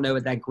mean, I don't know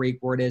what that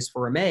Greek word is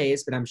for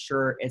amazed, but I'm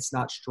sure it's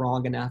not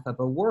strong enough of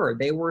a word.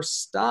 They were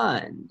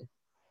stunned.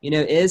 You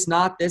know, is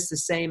not this the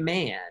same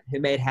man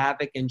who made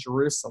havoc in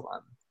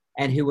Jerusalem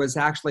and who was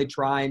actually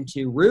trying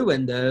to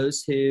ruin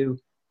those who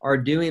are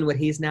doing what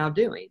he's now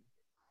doing.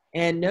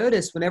 And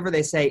notice whenever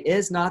they say,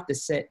 is not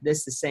this the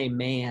same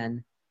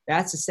man,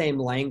 that's the same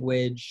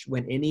language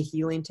when any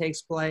healing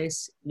takes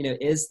place. You know,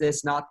 is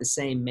this not the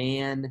same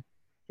man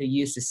who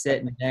used to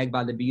sit and beg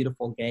by the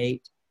beautiful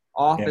gate?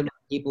 Often when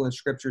people in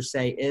scripture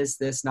say, is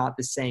this not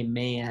the same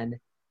man?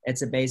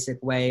 It's a basic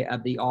way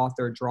of the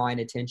author drawing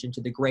attention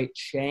to the great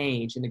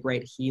change and the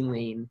great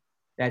healing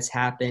that's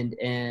happened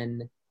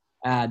in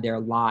their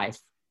life.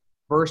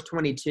 Verse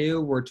 22,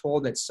 we're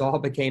told that Saul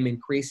became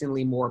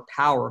increasingly more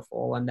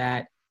powerful and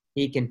that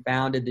he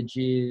confounded the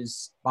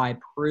Jews by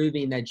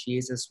proving that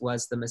Jesus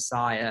was the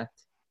Messiah,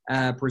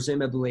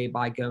 presumably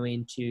by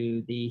going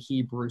to the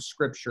Hebrew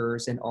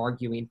scriptures and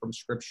arguing from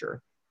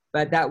scripture.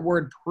 But that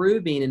word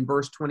proving in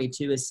verse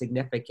 22 is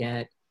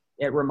significant.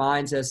 It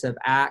reminds us of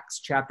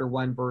Acts chapter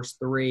 1, verse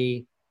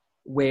 3,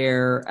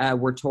 where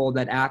we're told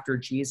that after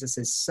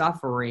Jesus'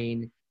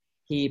 suffering,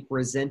 he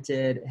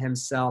presented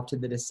himself to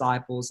the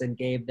disciples and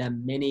gave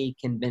them many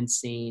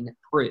convincing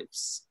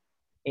proofs.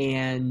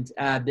 And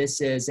this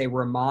is a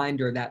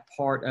reminder that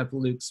part of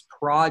Luke's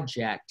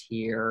project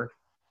here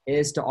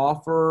is to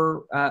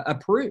offer a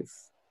proof,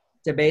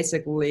 to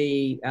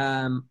basically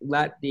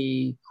let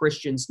the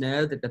Christians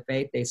know that the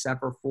faith they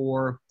suffer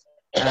for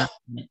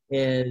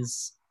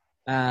is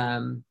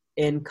that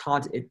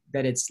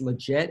it's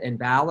legit and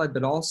valid,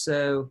 but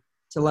also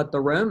to let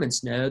the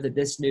Romans know that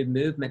this new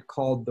movement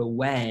called the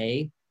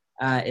Way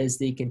is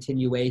the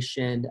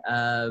continuation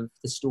of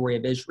the story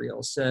of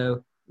Israel.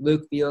 So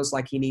Luke feels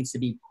like he needs to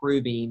be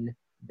proving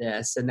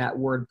this, and that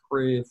word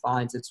prove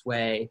finds its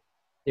way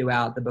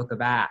throughout the book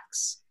of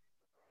Acts.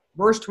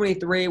 Verse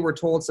 23, we're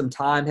told some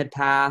time had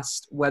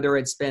passed, whether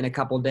it's been a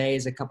couple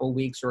days, a couple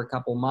weeks, or a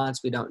couple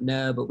months, we don't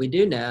know, but we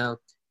do know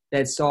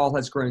that Saul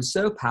has grown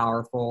so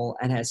powerful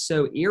and has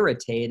so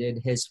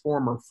irritated his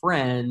former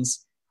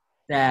friends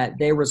that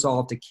they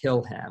resolved to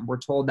kill him. We're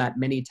told that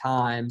many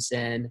times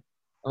in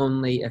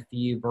only a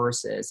few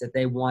verses, that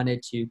they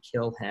wanted to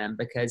kill him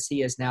because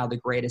he is now the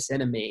greatest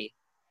enemy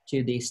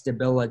to the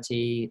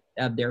stability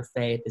of their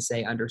faith as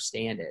they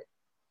understand it.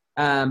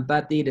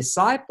 But the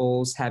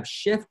disciples have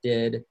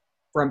shifted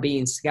from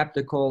being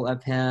skeptical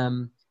of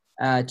him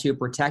to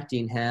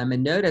protecting him.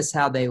 And notice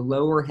how they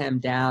lower him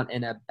down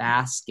in a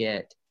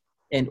basket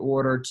in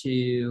order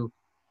to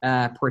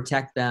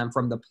protect them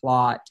from the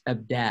plot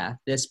of death.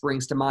 This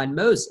brings to mind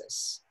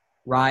Moses,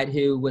 right,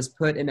 who was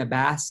put in a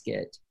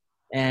basket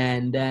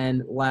and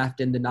then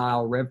left in the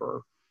Nile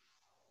River.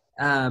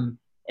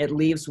 It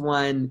leaves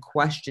one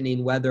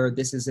questioning whether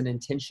this is an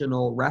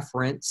intentional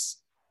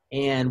reference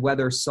and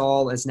whether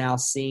Saul is now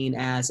seen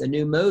as a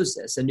new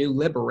Moses, a new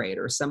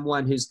liberator,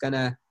 someone who's going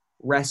to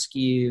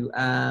rescue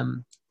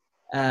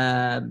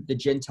the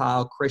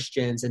Gentile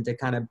Christians and to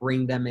kind of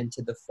bring them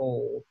into the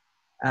fold.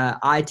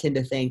 I tend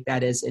to think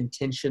that is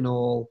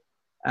intentional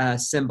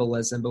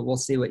symbolism, but we'll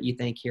see what you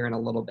think here in a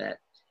little bit.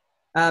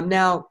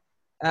 Now,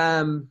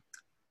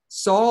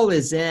 Saul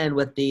is in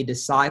with the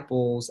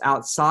disciples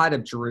outside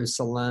of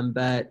Jerusalem,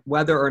 but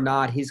whether or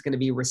not he's going to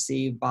be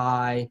received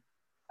by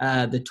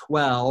the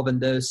 12 and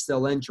those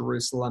still in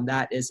Jerusalem,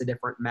 that is a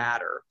different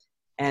matter.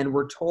 And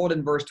we're told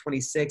in verse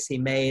 26, he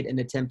made an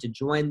attempt to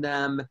join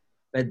them,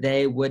 but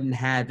they wouldn't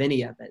have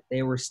any of it.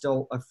 They were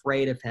still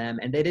afraid of him,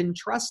 and they didn't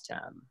trust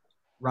him,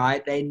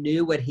 right? They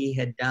knew what he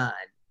had done.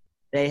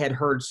 They had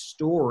heard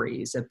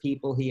stories of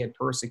people he had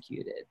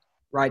persecuted,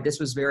 right? This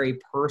was very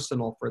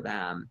personal for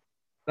them.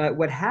 But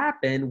what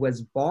happened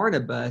was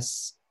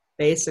Barnabas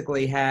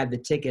basically had the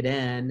ticket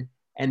in,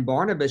 and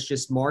Barnabas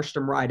just marched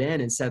him right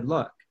in and said,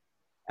 look,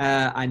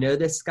 I know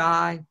this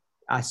guy.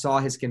 I saw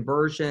his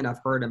conversion. I've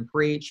heard him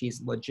preach.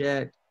 He's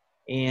legit,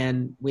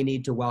 and we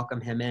need to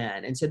welcome him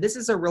in. And so this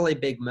is a really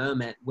big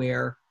moment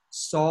where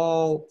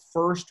Saul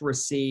first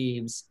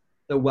receives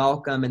the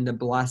welcome and the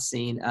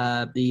blessing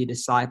of the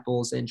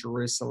disciples in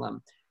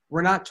Jerusalem.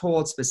 We're not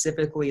told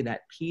specifically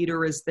that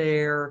Peter is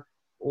there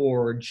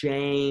or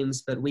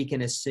James, but we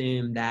can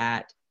assume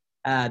that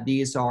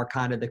these are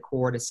kind of the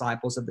core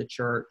disciples of the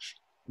church,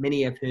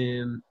 many of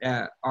whom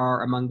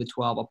are among the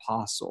 12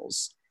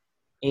 apostles.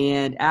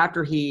 And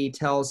after he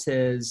tells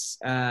his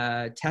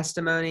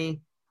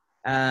testimony,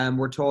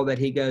 we're told that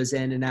he goes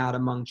in and out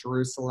among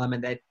Jerusalem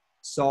and that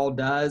Saul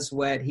does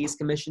what he's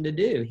commissioned to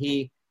do.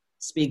 He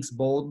speaks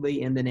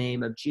boldly in the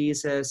name of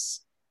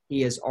Jesus.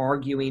 He is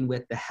arguing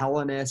with the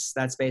Hellenists.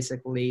 That's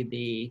basically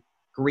the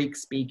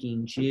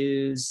Greek-speaking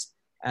Jews,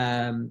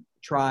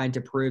 trying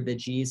to prove that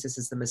Jesus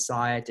is the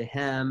Messiah to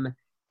him.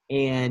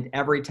 And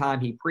every time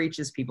he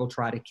preaches, people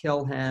try to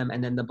kill him,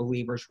 and then the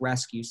believers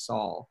rescue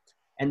Saul.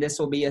 And this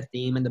will be a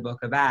theme in the book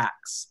of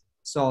Acts.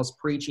 Saul's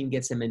preaching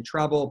gets him in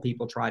trouble.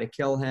 People try to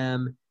kill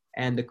him,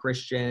 and the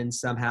Christians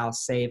somehow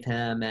save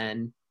him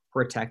and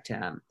protect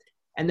him.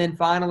 And then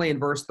finally, in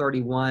verse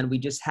 31, we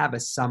just have a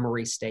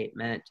summary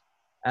statement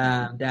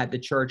that the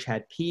church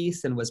had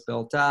peace and was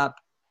built up,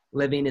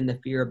 living in the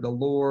fear of the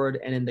Lord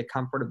and in the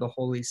comfort of the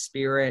Holy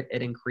Spirit.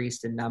 It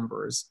increased in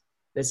numbers.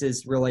 This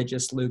is really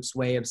just Luke's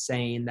way of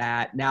saying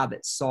that now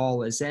that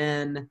Saul is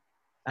in,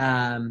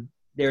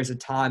 there's a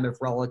time of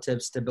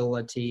relative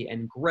stability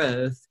and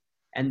growth,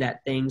 and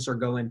that things are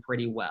going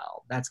pretty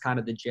well. That's kind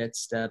of the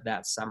gist of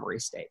that summary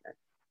statement.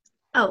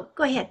 Oh,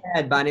 go ahead. Go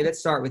ahead, Bunny. Let's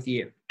start with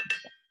you.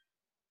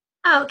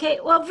 Okay,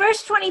 well,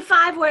 verse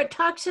 25, where it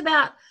talks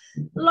about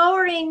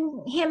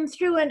lowering him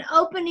through an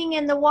opening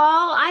in the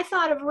wall, I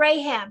thought of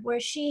Rahab,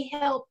 where she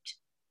helped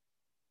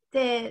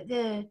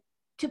the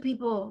two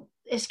people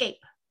escape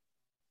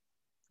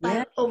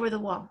over the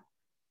wall.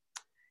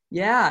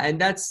 Yeah, and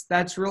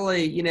that's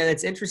really,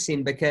 that's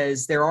interesting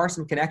because there are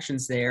some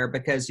connections there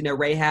because,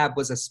 Rahab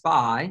was a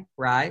spy,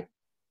 right?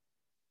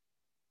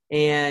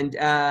 And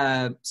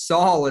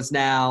Saul is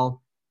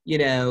now, he's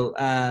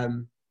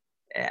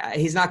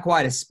not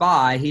quite a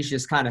spy. He's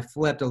just kind of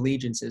flipped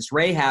allegiances.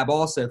 Rahab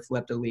also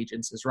flipped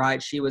allegiances,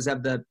 right? She was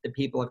of the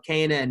people of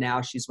Canaan, and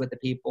now she's with the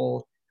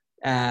people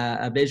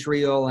of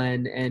Israel.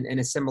 And in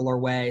a similar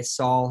way,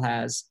 Saul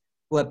has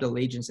flipped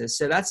allegiances.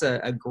 So that's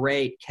a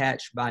great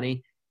catch,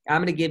 Bunny. I'm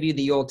going to give you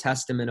the Old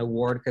Testament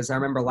award because I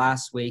remember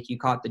last week you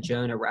caught the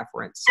Jonah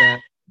reference. So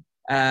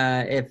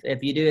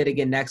if you do it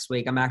again next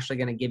week, I'm actually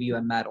going to give you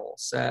a medal.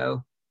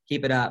 So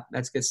keep it up.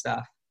 That's good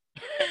stuff.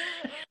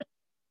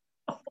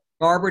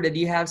 Barbara, did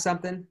you have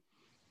something?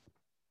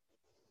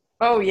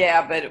 Oh,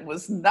 yeah, but it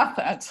was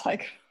nothing. It's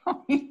like,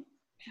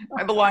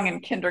 I belong in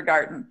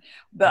kindergarten.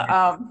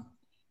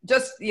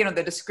 Just,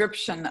 the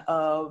description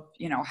of,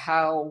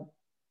 how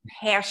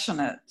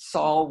passionate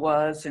Saul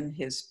was in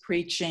his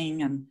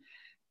preaching and,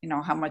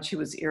 how much he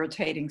was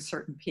irritating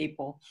certain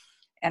people.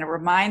 And it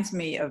reminds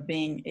me of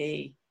being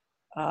a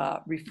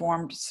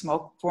reformed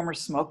former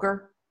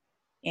smoker.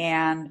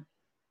 And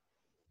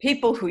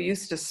people who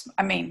used to,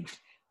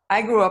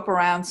 I grew up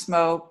around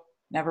smoke,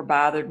 never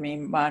bothered me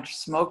much,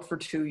 smoked for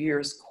 2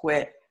 years,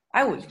 quit.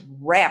 I was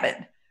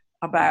rabid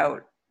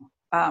about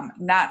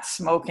not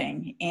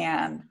smoking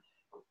and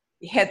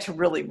had to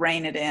really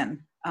rein it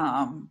in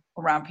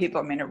around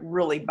people. It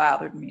really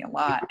bothered me a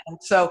lot.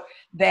 And so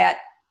that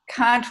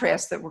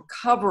contrast, that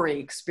recovery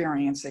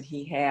experience that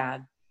he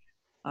had,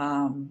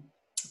 I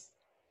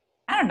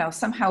don't know,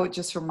 somehow it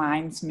just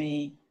reminds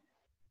me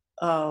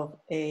of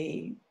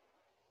a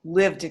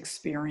lived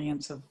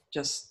experience of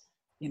just,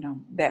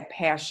 that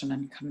passion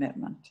and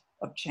commitment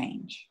of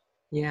change.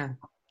 Yeah.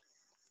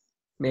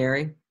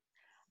 Mary?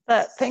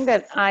 The thing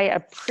that I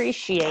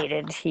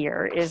appreciated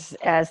here is,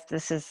 as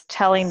this is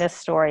telling this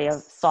story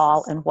of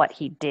Saul and what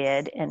he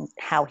did and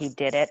how he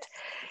did it,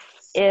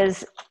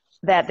 is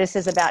that this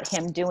is about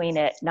him doing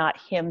it, not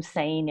him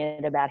saying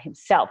it about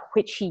himself,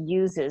 which he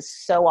uses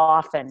so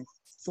often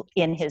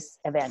in his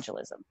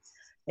evangelism.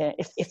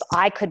 If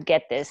I could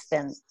get this,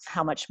 then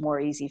how much more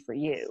easy for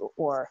you?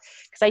 Or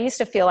because I used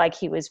to feel like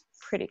he was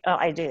pretty. Oh,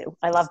 I do.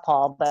 I love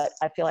Paul, but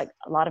I feel like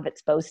a lot of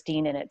it's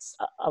boasting, and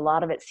a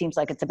lot of it seems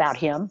like it's about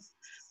him.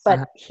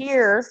 But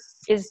here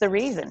is the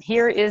reason.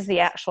 Here is the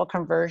actual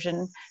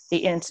conversion.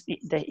 The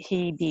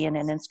he being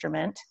an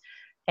instrument,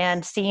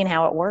 and seeing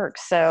how it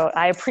works. So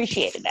I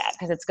appreciated that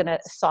because it's going to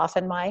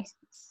soften my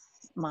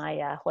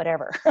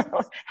whatever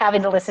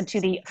having to listen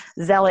to the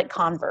zealot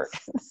convert,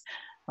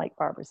 like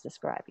Barbara's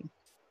describing.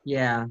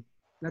 Yeah,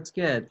 that's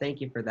good. Thank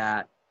you for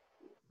that.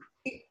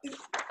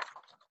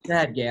 Go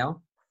ahead,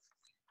 Gail.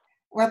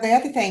 Well, the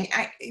other thing,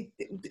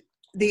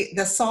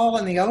 the Saul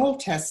in the Old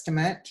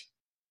Testament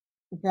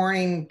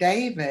warning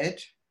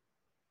David,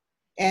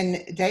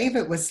 and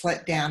David was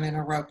let down in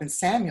a rope in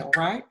Samuel,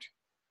 right?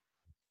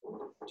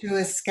 To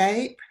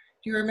escape.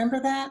 Do you remember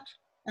that?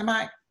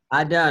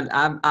 I don't.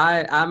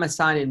 I'm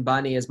assigning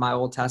Bunny as my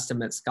Old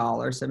Testament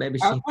scholar, so maybe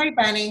she. Okay,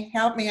 Bunny,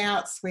 help me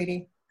out,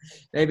 sweetie.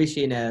 Maybe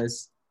she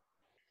knows.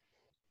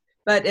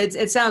 But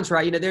it sounds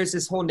right. There's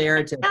this whole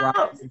narrative. No.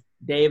 Right?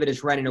 David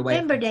is running away.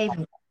 Remember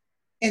David.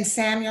 In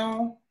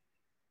Samuel?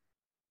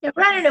 They're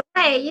running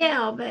away,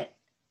 yeah, but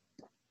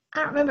I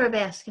don't remember a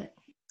basket.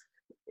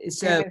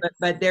 So,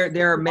 but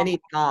there are many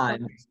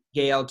times,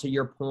 Gail, to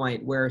your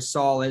point, where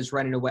Saul is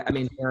running away.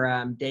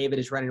 Where David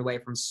is running away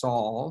from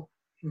Saul,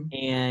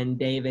 and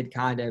David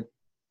kind of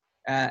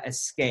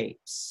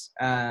escapes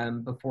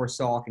before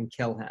Saul can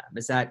kill him.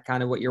 Is that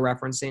kind of what you're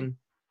referencing?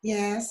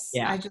 Yes.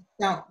 Yeah. I just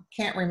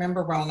can't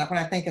remember well enough. When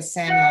I think of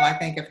Samuel, I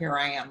think of "Here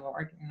I am,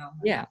 Lord."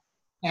 Yeah.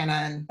 Hannah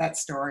and that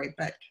story.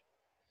 But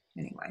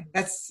anyway,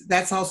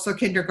 that's also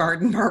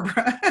kindergarten,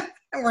 Barbara.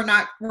 we're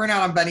not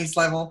on Bunny's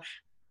level.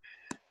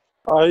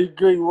 I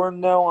agree. We're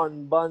now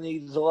on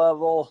Bunny's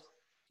level.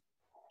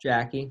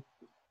 Jackie?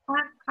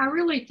 I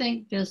really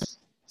think this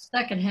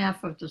second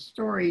half of the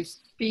story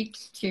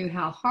speaks to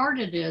how hard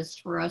it is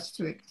for us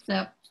to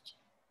accept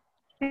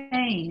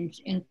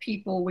change in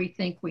people we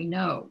think we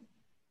know.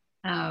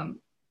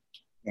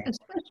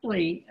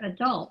 Especially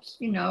adults,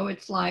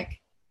 it's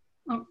like,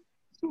 oh,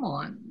 come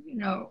on,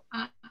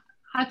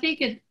 I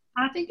think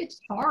it's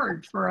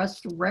hard for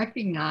us to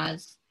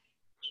recognize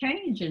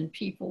change in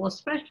people,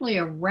 especially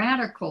a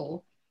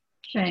radical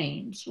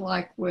change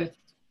like with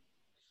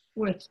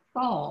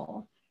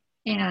Saul.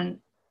 And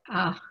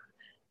I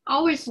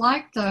always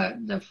liked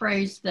the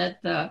phrase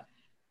that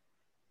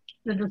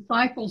the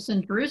disciples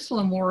in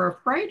Jerusalem were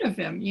afraid of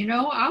him. You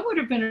know, I would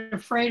have been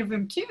afraid of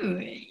him too.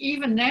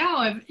 Even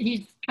now,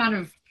 he's kind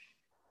of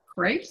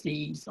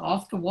crazy. He's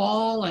off the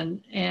wall,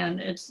 and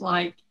it's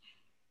like,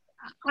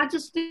 I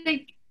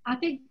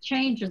think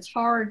change is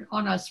hard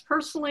on us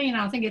personally, and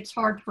I think it's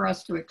hard for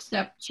us to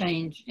accept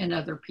change in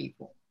other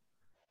people.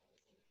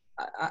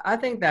 I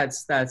think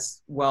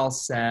that's well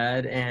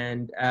said,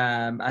 and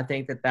I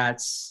think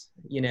that's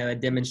a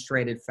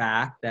demonstrated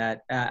fact.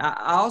 That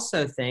I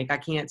also think, I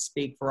can't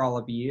speak for all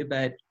of you,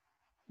 but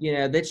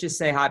let's just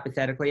say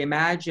hypothetically,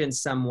 imagine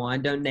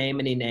someone, don't name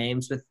any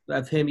names,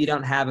 of whom you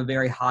don't have a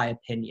very high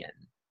opinion,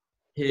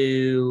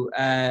 who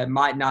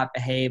might not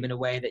behave in a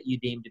way that you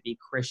deem to be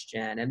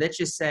Christian, and let's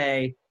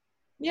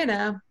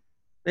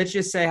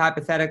just say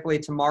hypothetically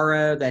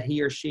tomorrow that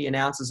he or she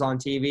announces on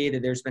TV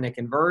that there's been a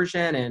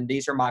conversion and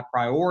these are my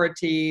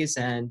priorities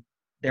and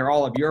they're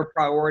all of your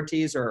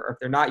priorities, or if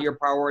they're not your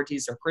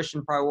priorities, they're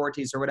Christian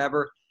priorities or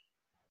whatever.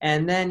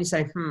 And then you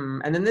say,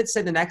 and then let's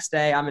say the next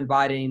day I'm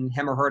inviting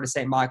him or her to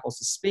St. Michael's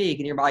to speak,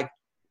 and you're like,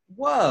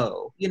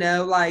 whoa,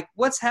 like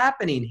what's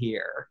happening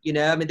here?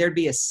 I mean, there'd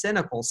be a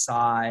cynical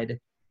side.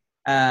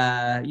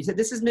 You said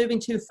this is moving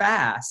too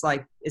fast.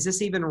 Like, is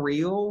this even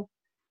real?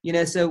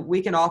 So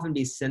we can often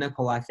be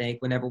cynical, I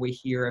think, whenever we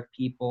hear of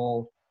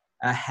people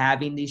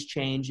having these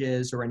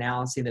changes or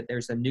announcing that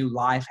there's a new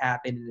life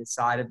happening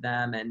inside of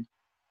them. And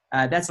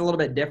that's a little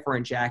bit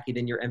different, Jackie,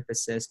 than your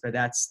emphasis, but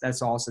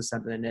that's also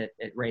something that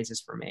it raises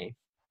for me.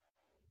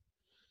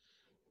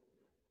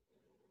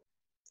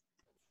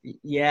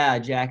 Yeah,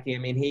 Jackie. I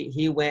mean,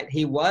 he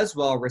was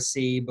well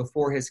received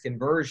before his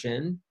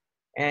conversion,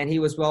 and he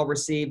was well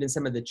received in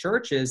some of the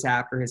churches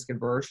after his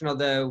conversion,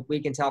 although we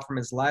can tell from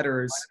his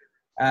letters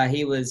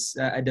he was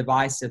a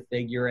divisive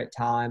figure at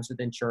times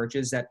within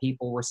churches, that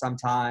people were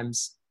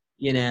sometimes,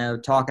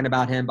 talking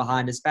about him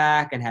behind his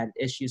back and had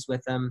issues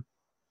with him.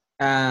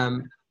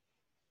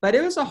 But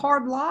it was a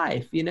hard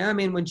life, I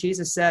mean, when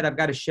Jesus said, I've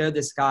got to show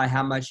this guy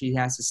how much he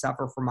has to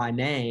suffer for my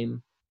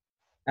name,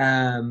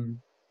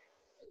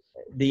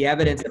 the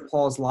evidence of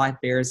Paul's life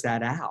bears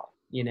that out,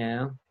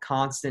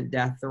 constant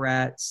death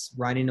threats,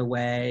 running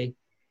away.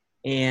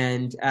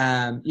 And,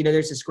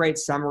 there's this great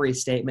summary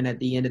statement at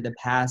the end of the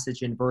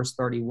passage in verse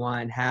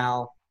 31,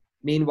 how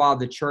meanwhile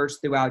the church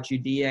throughout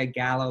Judea,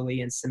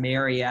 Galilee, and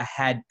Samaria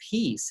had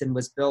peace and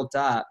was built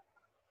up.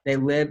 They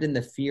lived in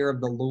the fear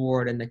of the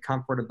Lord and the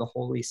comfort of the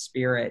Holy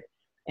Spirit.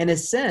 In a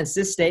sense,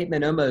 this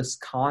statement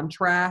almost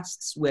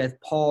contrasts with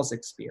Paul's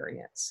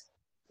experience.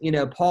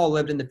 Paul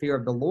lived in the fear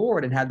of the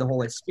Lord and had the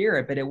Holy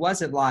Spirit, but it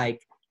wasn't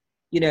like,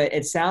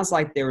 it sounds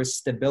like there was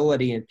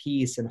stability and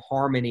peace and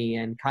harmony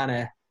and kind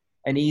of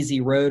an easy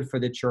road for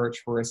the church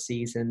for a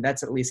season.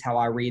 That's at least how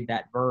I read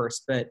that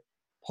verse. But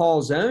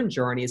Paul's own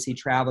journey as he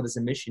traveled as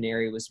a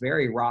missionary was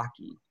very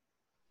rocky,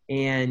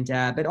 and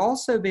but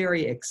also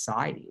very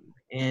exciting.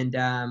 And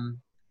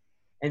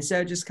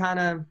so it just kind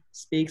of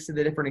speaks to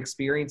the different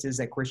experiences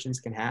that Christians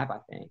can have, I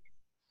think.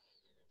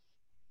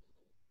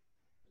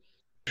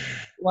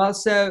 Well,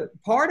 so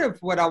part of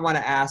what I want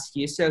to ask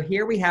you, so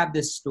here we have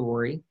this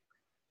story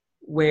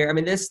where, I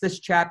mean, this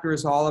chapter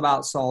is all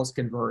about Saul's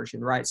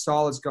conversion, right?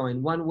 Saul is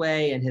going one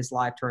way and his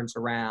life turns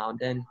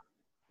around. And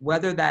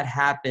whether that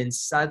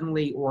happens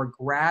suddenly or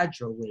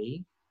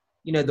gradually,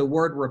 the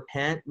word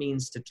repent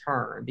means to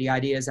turn. The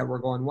idea is that we're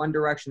going one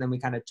direction, then we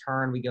kind of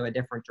turn, we go a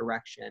different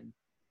direction.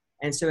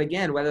 And so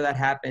again, whether that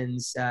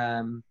happens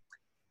in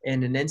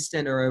an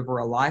instant or over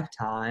a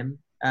lifetime,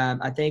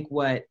 I think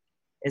what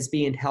is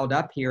being held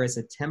up here is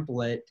a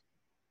template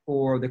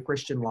for the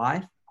Christian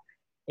life.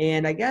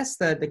 And I guess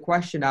the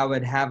question I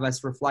would have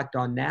us reflect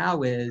on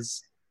now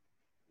is,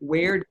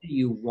 where do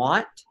you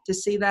want to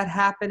see that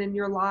happen in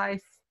your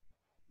life?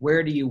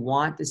 Where do you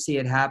want to see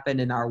it happen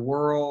in our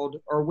world?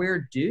 Or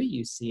where do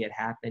you see it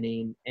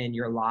happening in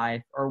your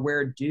life? Or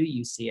where do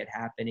you see it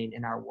happening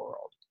in our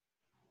world?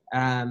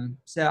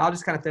 So I'll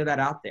just kind of throw that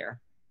out there.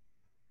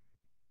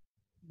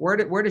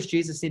 Where does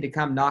Jesus need to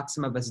come knock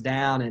some of us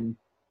down and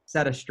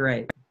set us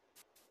straight?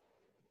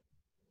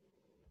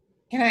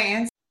 Can I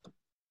answer?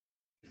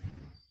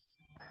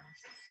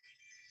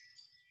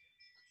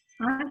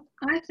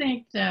 I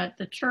think that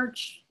the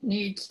church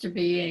needs to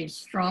be a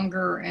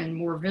stronger and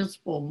more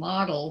visible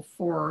model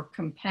for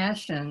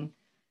compassion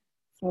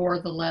for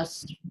the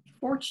less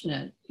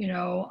fortunate.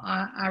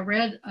 I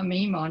read a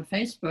meme on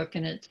Facebook,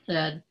 and it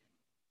said,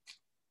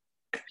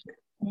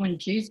 when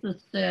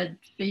Jesus said,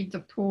 feed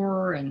the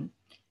poor and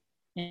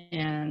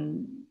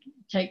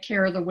take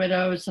care of the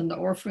widows and the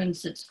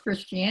orphans, it's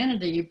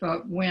Christianity.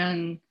 But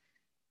when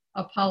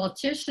a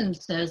politician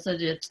says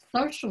that it's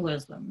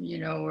socialism,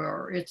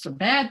 or it's a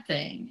bad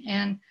thing.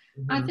 And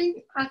I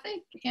think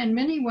in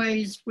many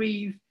ways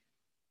we've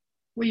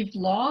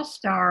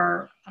lost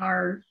we're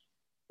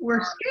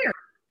scared.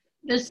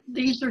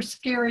 These are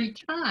scary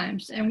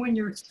times. And when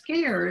you're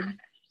scared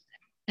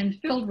and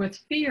filled with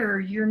fear,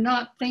 you're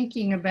not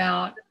thinking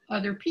about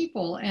other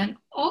people. And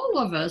all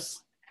of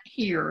us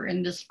here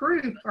in this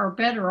group are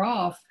better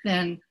off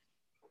than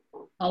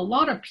a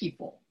lot of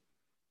people.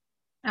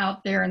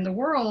 out there in the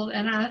world.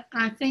 And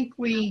I think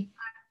we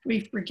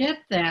forget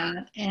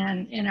that.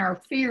 And in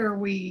our fear,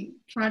 we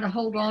try to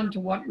hold on to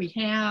what we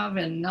have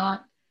and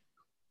not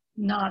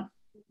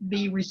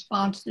be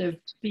responsive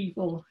to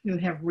people who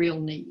have real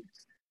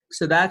needs.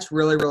 So that's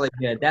really, really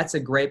good. That's a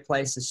great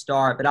place to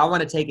start, but I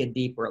want to take it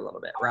deeper a little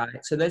bit, right?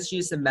 So let's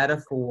use the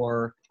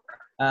metaphor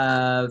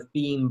of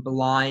being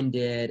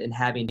blinded and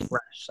having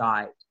fresh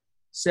sight.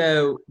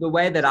 So the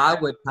way that I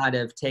would kind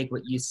of take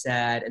what you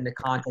said in the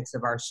context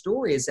of our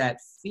story is that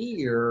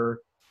fear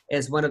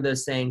is one of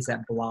those things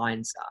that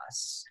blinds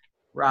us,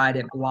 right?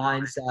 It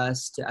blinds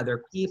us to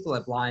other people.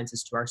 It blinds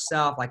us to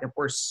ourselves. Like if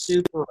we're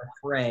super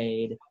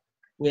afraid,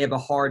 we have a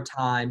hard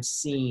time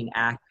seeing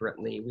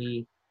accurately.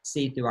 We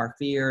see through our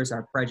fears,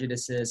 our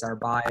prejudices, our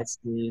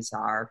biases,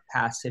 our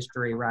past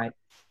history, right?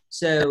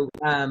 So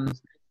how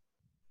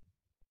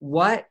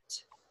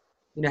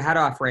do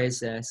I phrase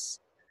this?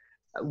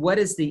 What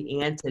is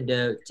the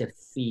antidote to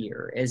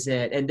fear? Is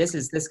it, and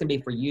this can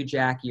be for you,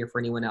 Jackie, or for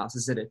anyone else,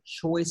 is it a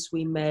choice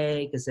we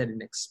make? Is it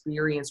an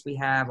experience we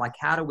have? Like,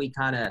 how do we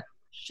kind of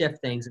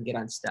shift things and get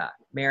unstuck?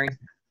 Mary?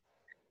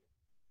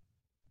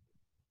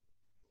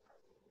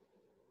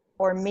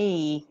 For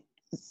me,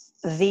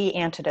 the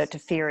antidote to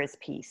fear is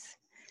peace.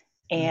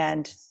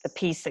 And the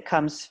peace that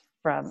comes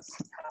from,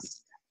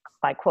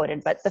 I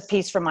quoted, but the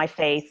peace from my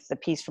faith, the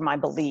peace from my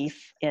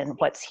belief in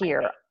what's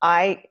here.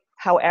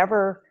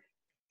 However,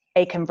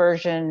 a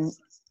conversion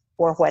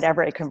or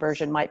whatever a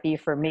conversion might be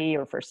for me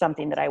or for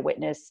something that I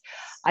witnessed,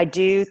 I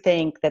do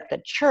think that the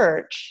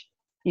church,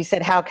 you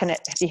said, how can it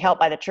be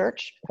helped by the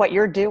church? What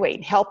you're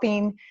doing,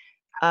 helping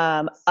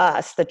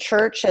us, the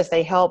church, as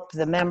they help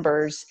the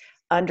members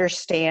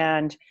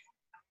understand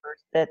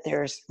that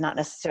there's not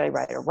necessarily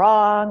right or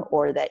wrong,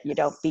 or that you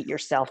don't beat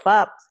yourself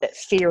up, that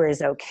fear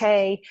is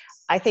okay.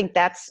 I think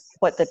that's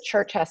what the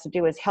church has to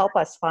do, is help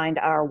us find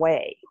our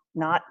way,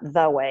 not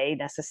the way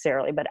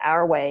necessarily, but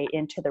our way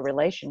into the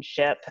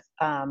relationship.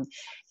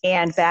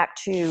 And back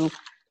to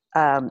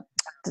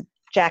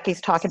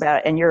Jackie's talking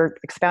about, and you're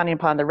expounding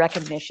upon the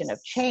recognition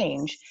of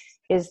change,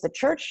 is the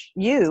church,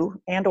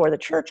 you and or the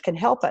church can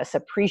help us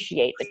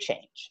appreciate the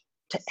change,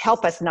 to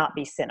help us not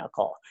be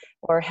cynical,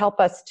 or help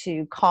us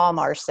to calm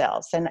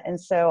ourselves. And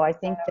so I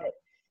think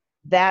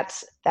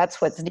that's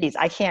what's needed.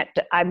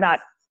 I'm not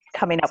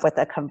coming up with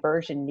a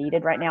conversion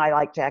needed right now. I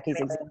like Jackie's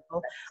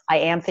example. I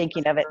am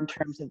thinking of it in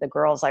terms of the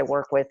girls I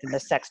work with in the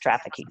sex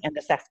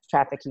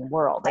trafficking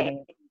world. I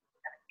mean,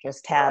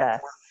 just had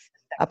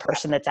a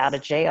person that's out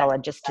of jail,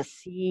 and just to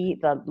see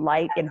the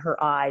light in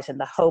her eyes and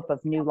the hope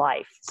of new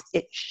life,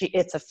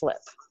 it's a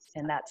flip.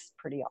 And that's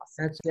pretty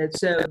awesome. That's good.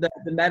 So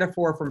the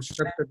metaphor from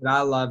scripture that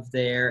I love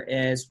there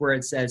is where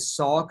it says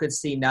Saul could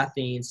see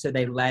nothing, so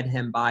they led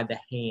him by the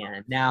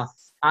hand. Now,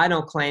 I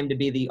don't claim to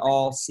be the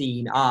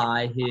all-seeing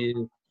eye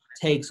who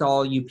takes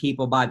all you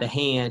people by the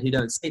hand who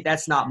don't see.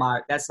 That's not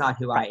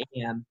who I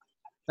am.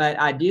 But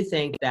I do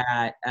think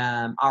that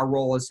our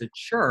role as a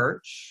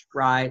church,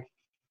 right,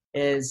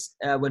 is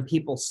when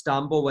people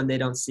stumble, when they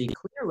don't see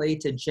clearly,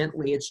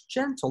 it's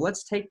gentle.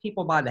 Let's take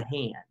people by the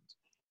hand.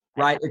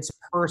 Right, it's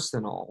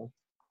personal.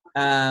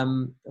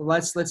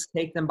 Let's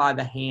take them by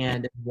the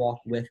hand and walk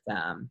with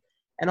them.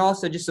 And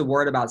also, just a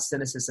word about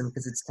cynicism,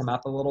 because it's come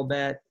up a little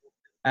bit.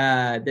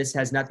 This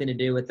has nothing to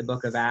do with the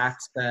Book of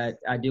Acts, but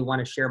I do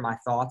want to share my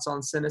thoughts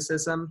on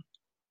cynicism.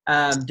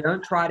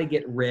 Don't try to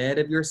get rid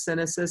of your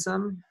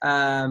cynicism.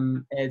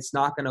 It's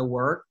not going to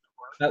work.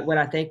 But what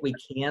I think we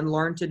can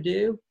learn to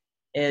do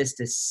is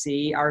to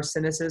see our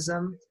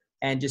cynicism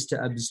and just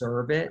to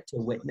observe it, to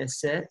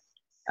witness it.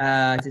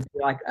 To be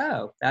like,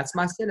 oh, that's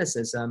my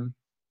cynicism,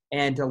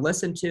 and to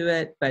listen to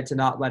it, but to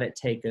not let it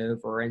take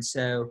over. And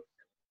so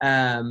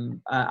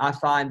I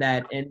find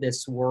that in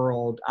this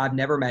world, I've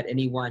never met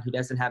anyone who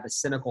doesn't have a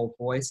cynical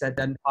voice that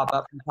doesn't pop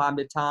up from time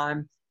to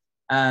time.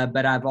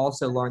 But I've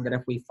also learned that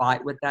if we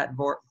fight with that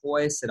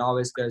voice, it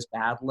always goes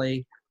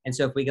badly. And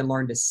so if we can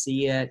learn to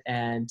see it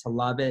and to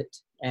love it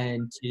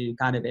and to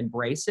kind of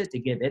embrace it, to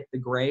give it the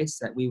grace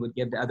that we would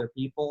give to other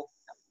people,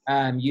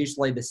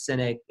 usually the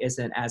cynic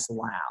isn't as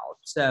loud.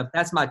 So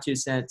that's my 2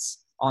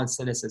 cents on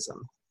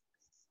cynicism.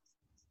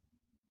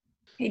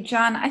 Hey,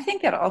 John, I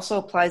think that also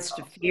applies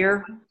to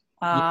fear,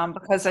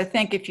 because I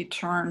think if you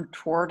turn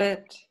toward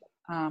it,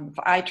 if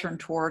I turn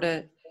toward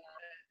it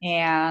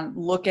and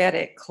look at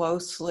it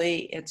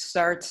closely, it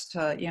starts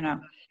to,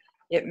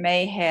 it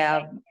may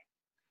have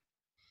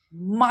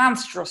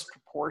monstrous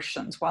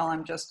proportions while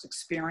I'm just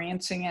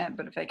experiencing it.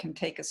 But if I can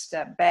take a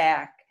step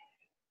back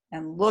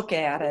and look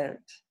at it,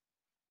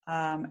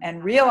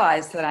 and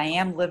realize that I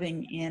am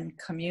living in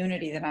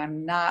community, that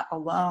I'm not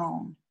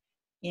alone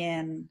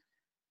in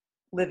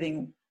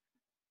living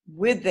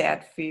with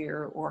that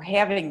fear or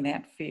having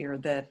that fear,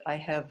 that I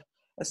have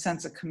a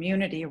sense of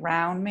community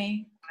around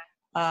me,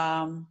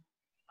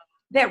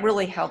 that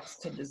really helps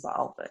to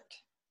dissolve it.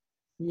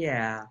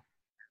 Yeah.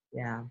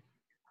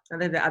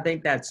 I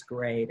think that's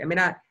great. I mean,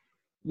 I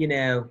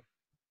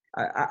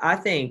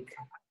think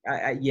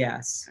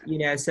yes.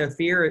 So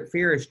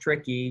fear is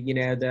tricky.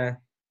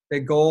 the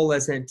goal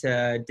isn't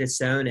to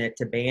disown it,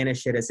 to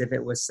banish it as if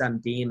it was some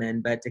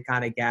demon, but to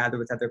kind of gather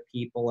with other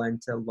people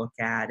and to look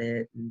at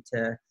it and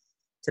to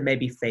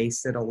maybe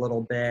face it a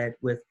little bit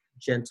with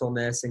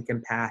gentleness and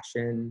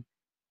compassion.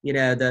 You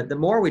know, the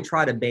more we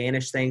try to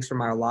banish things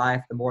from our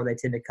life, the more they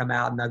tend to come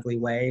out in ugly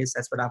ways.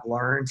 That's what I've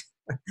learned.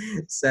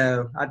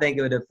 So I think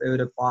it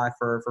would apply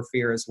for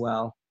fear as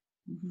well.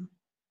 Mhm.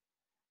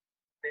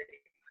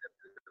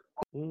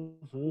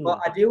 Mhm.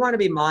 Well, I do want to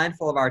be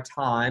mindful of our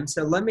time.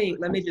 So let me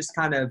just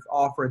kind of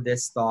offer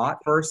this thought.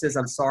 First is,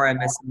 I'm sorry I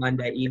missed the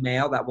Monday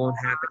email. That won't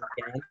happen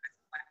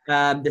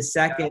again. The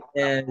second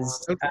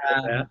is,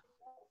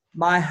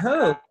 my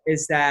hope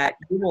is that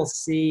you will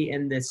see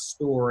in this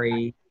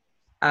story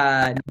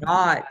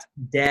not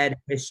dead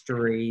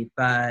history,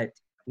 but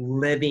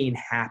living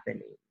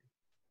happening.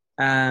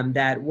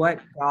 That what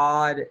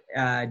God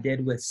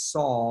did with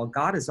Saul,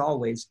 God is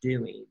always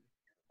doing.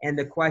 And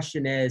the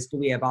question is, do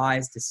we have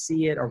eyes to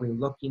see it? Are we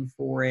looking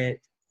for it?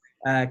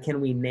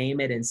 Can we name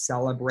it and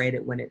celebrate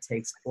it when it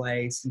takes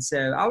place? And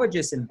so I would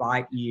just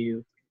invite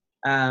you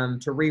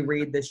to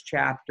reread this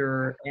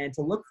chapter and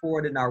to look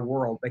for it in our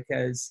world,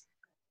 because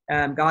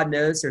God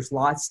knows there's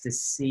lots to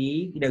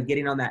see, you know,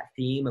 getting on that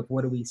theme of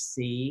what do we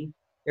see?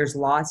 There's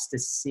lots to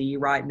see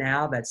right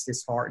now that's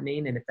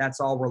disheartening. And if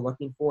that's all we're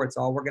looking for, it's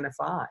all we're going to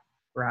find,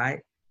 right?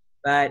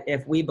 But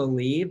if we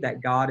believe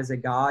that God is a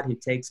God who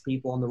takes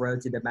people on the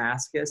road to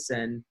Damascus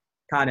and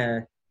kind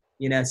of,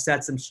 you know,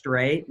 sets them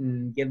straight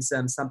and gives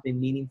them something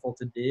meaningful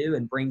to do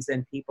and brings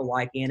in people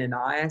like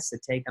Ananias to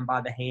take them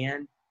by the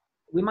hand,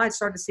 we might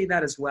start to see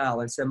that as well.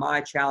 And so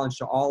my challenge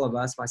to all of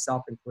us,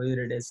 myself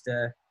included, is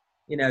to,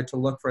 you know, to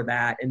look for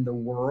that in the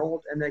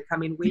world in the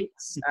coming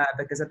weeks,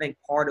 because I think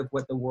part of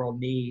what the world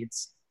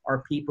needs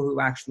are people who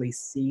actually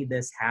see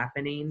this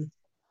happening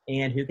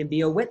and who can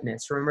be a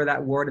witness. Remember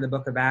that word in the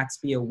book of Acts,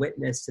 be a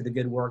witness to the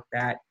good work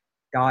that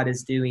God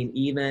is doing,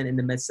 even in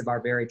the midst of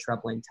our very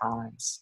troubling times.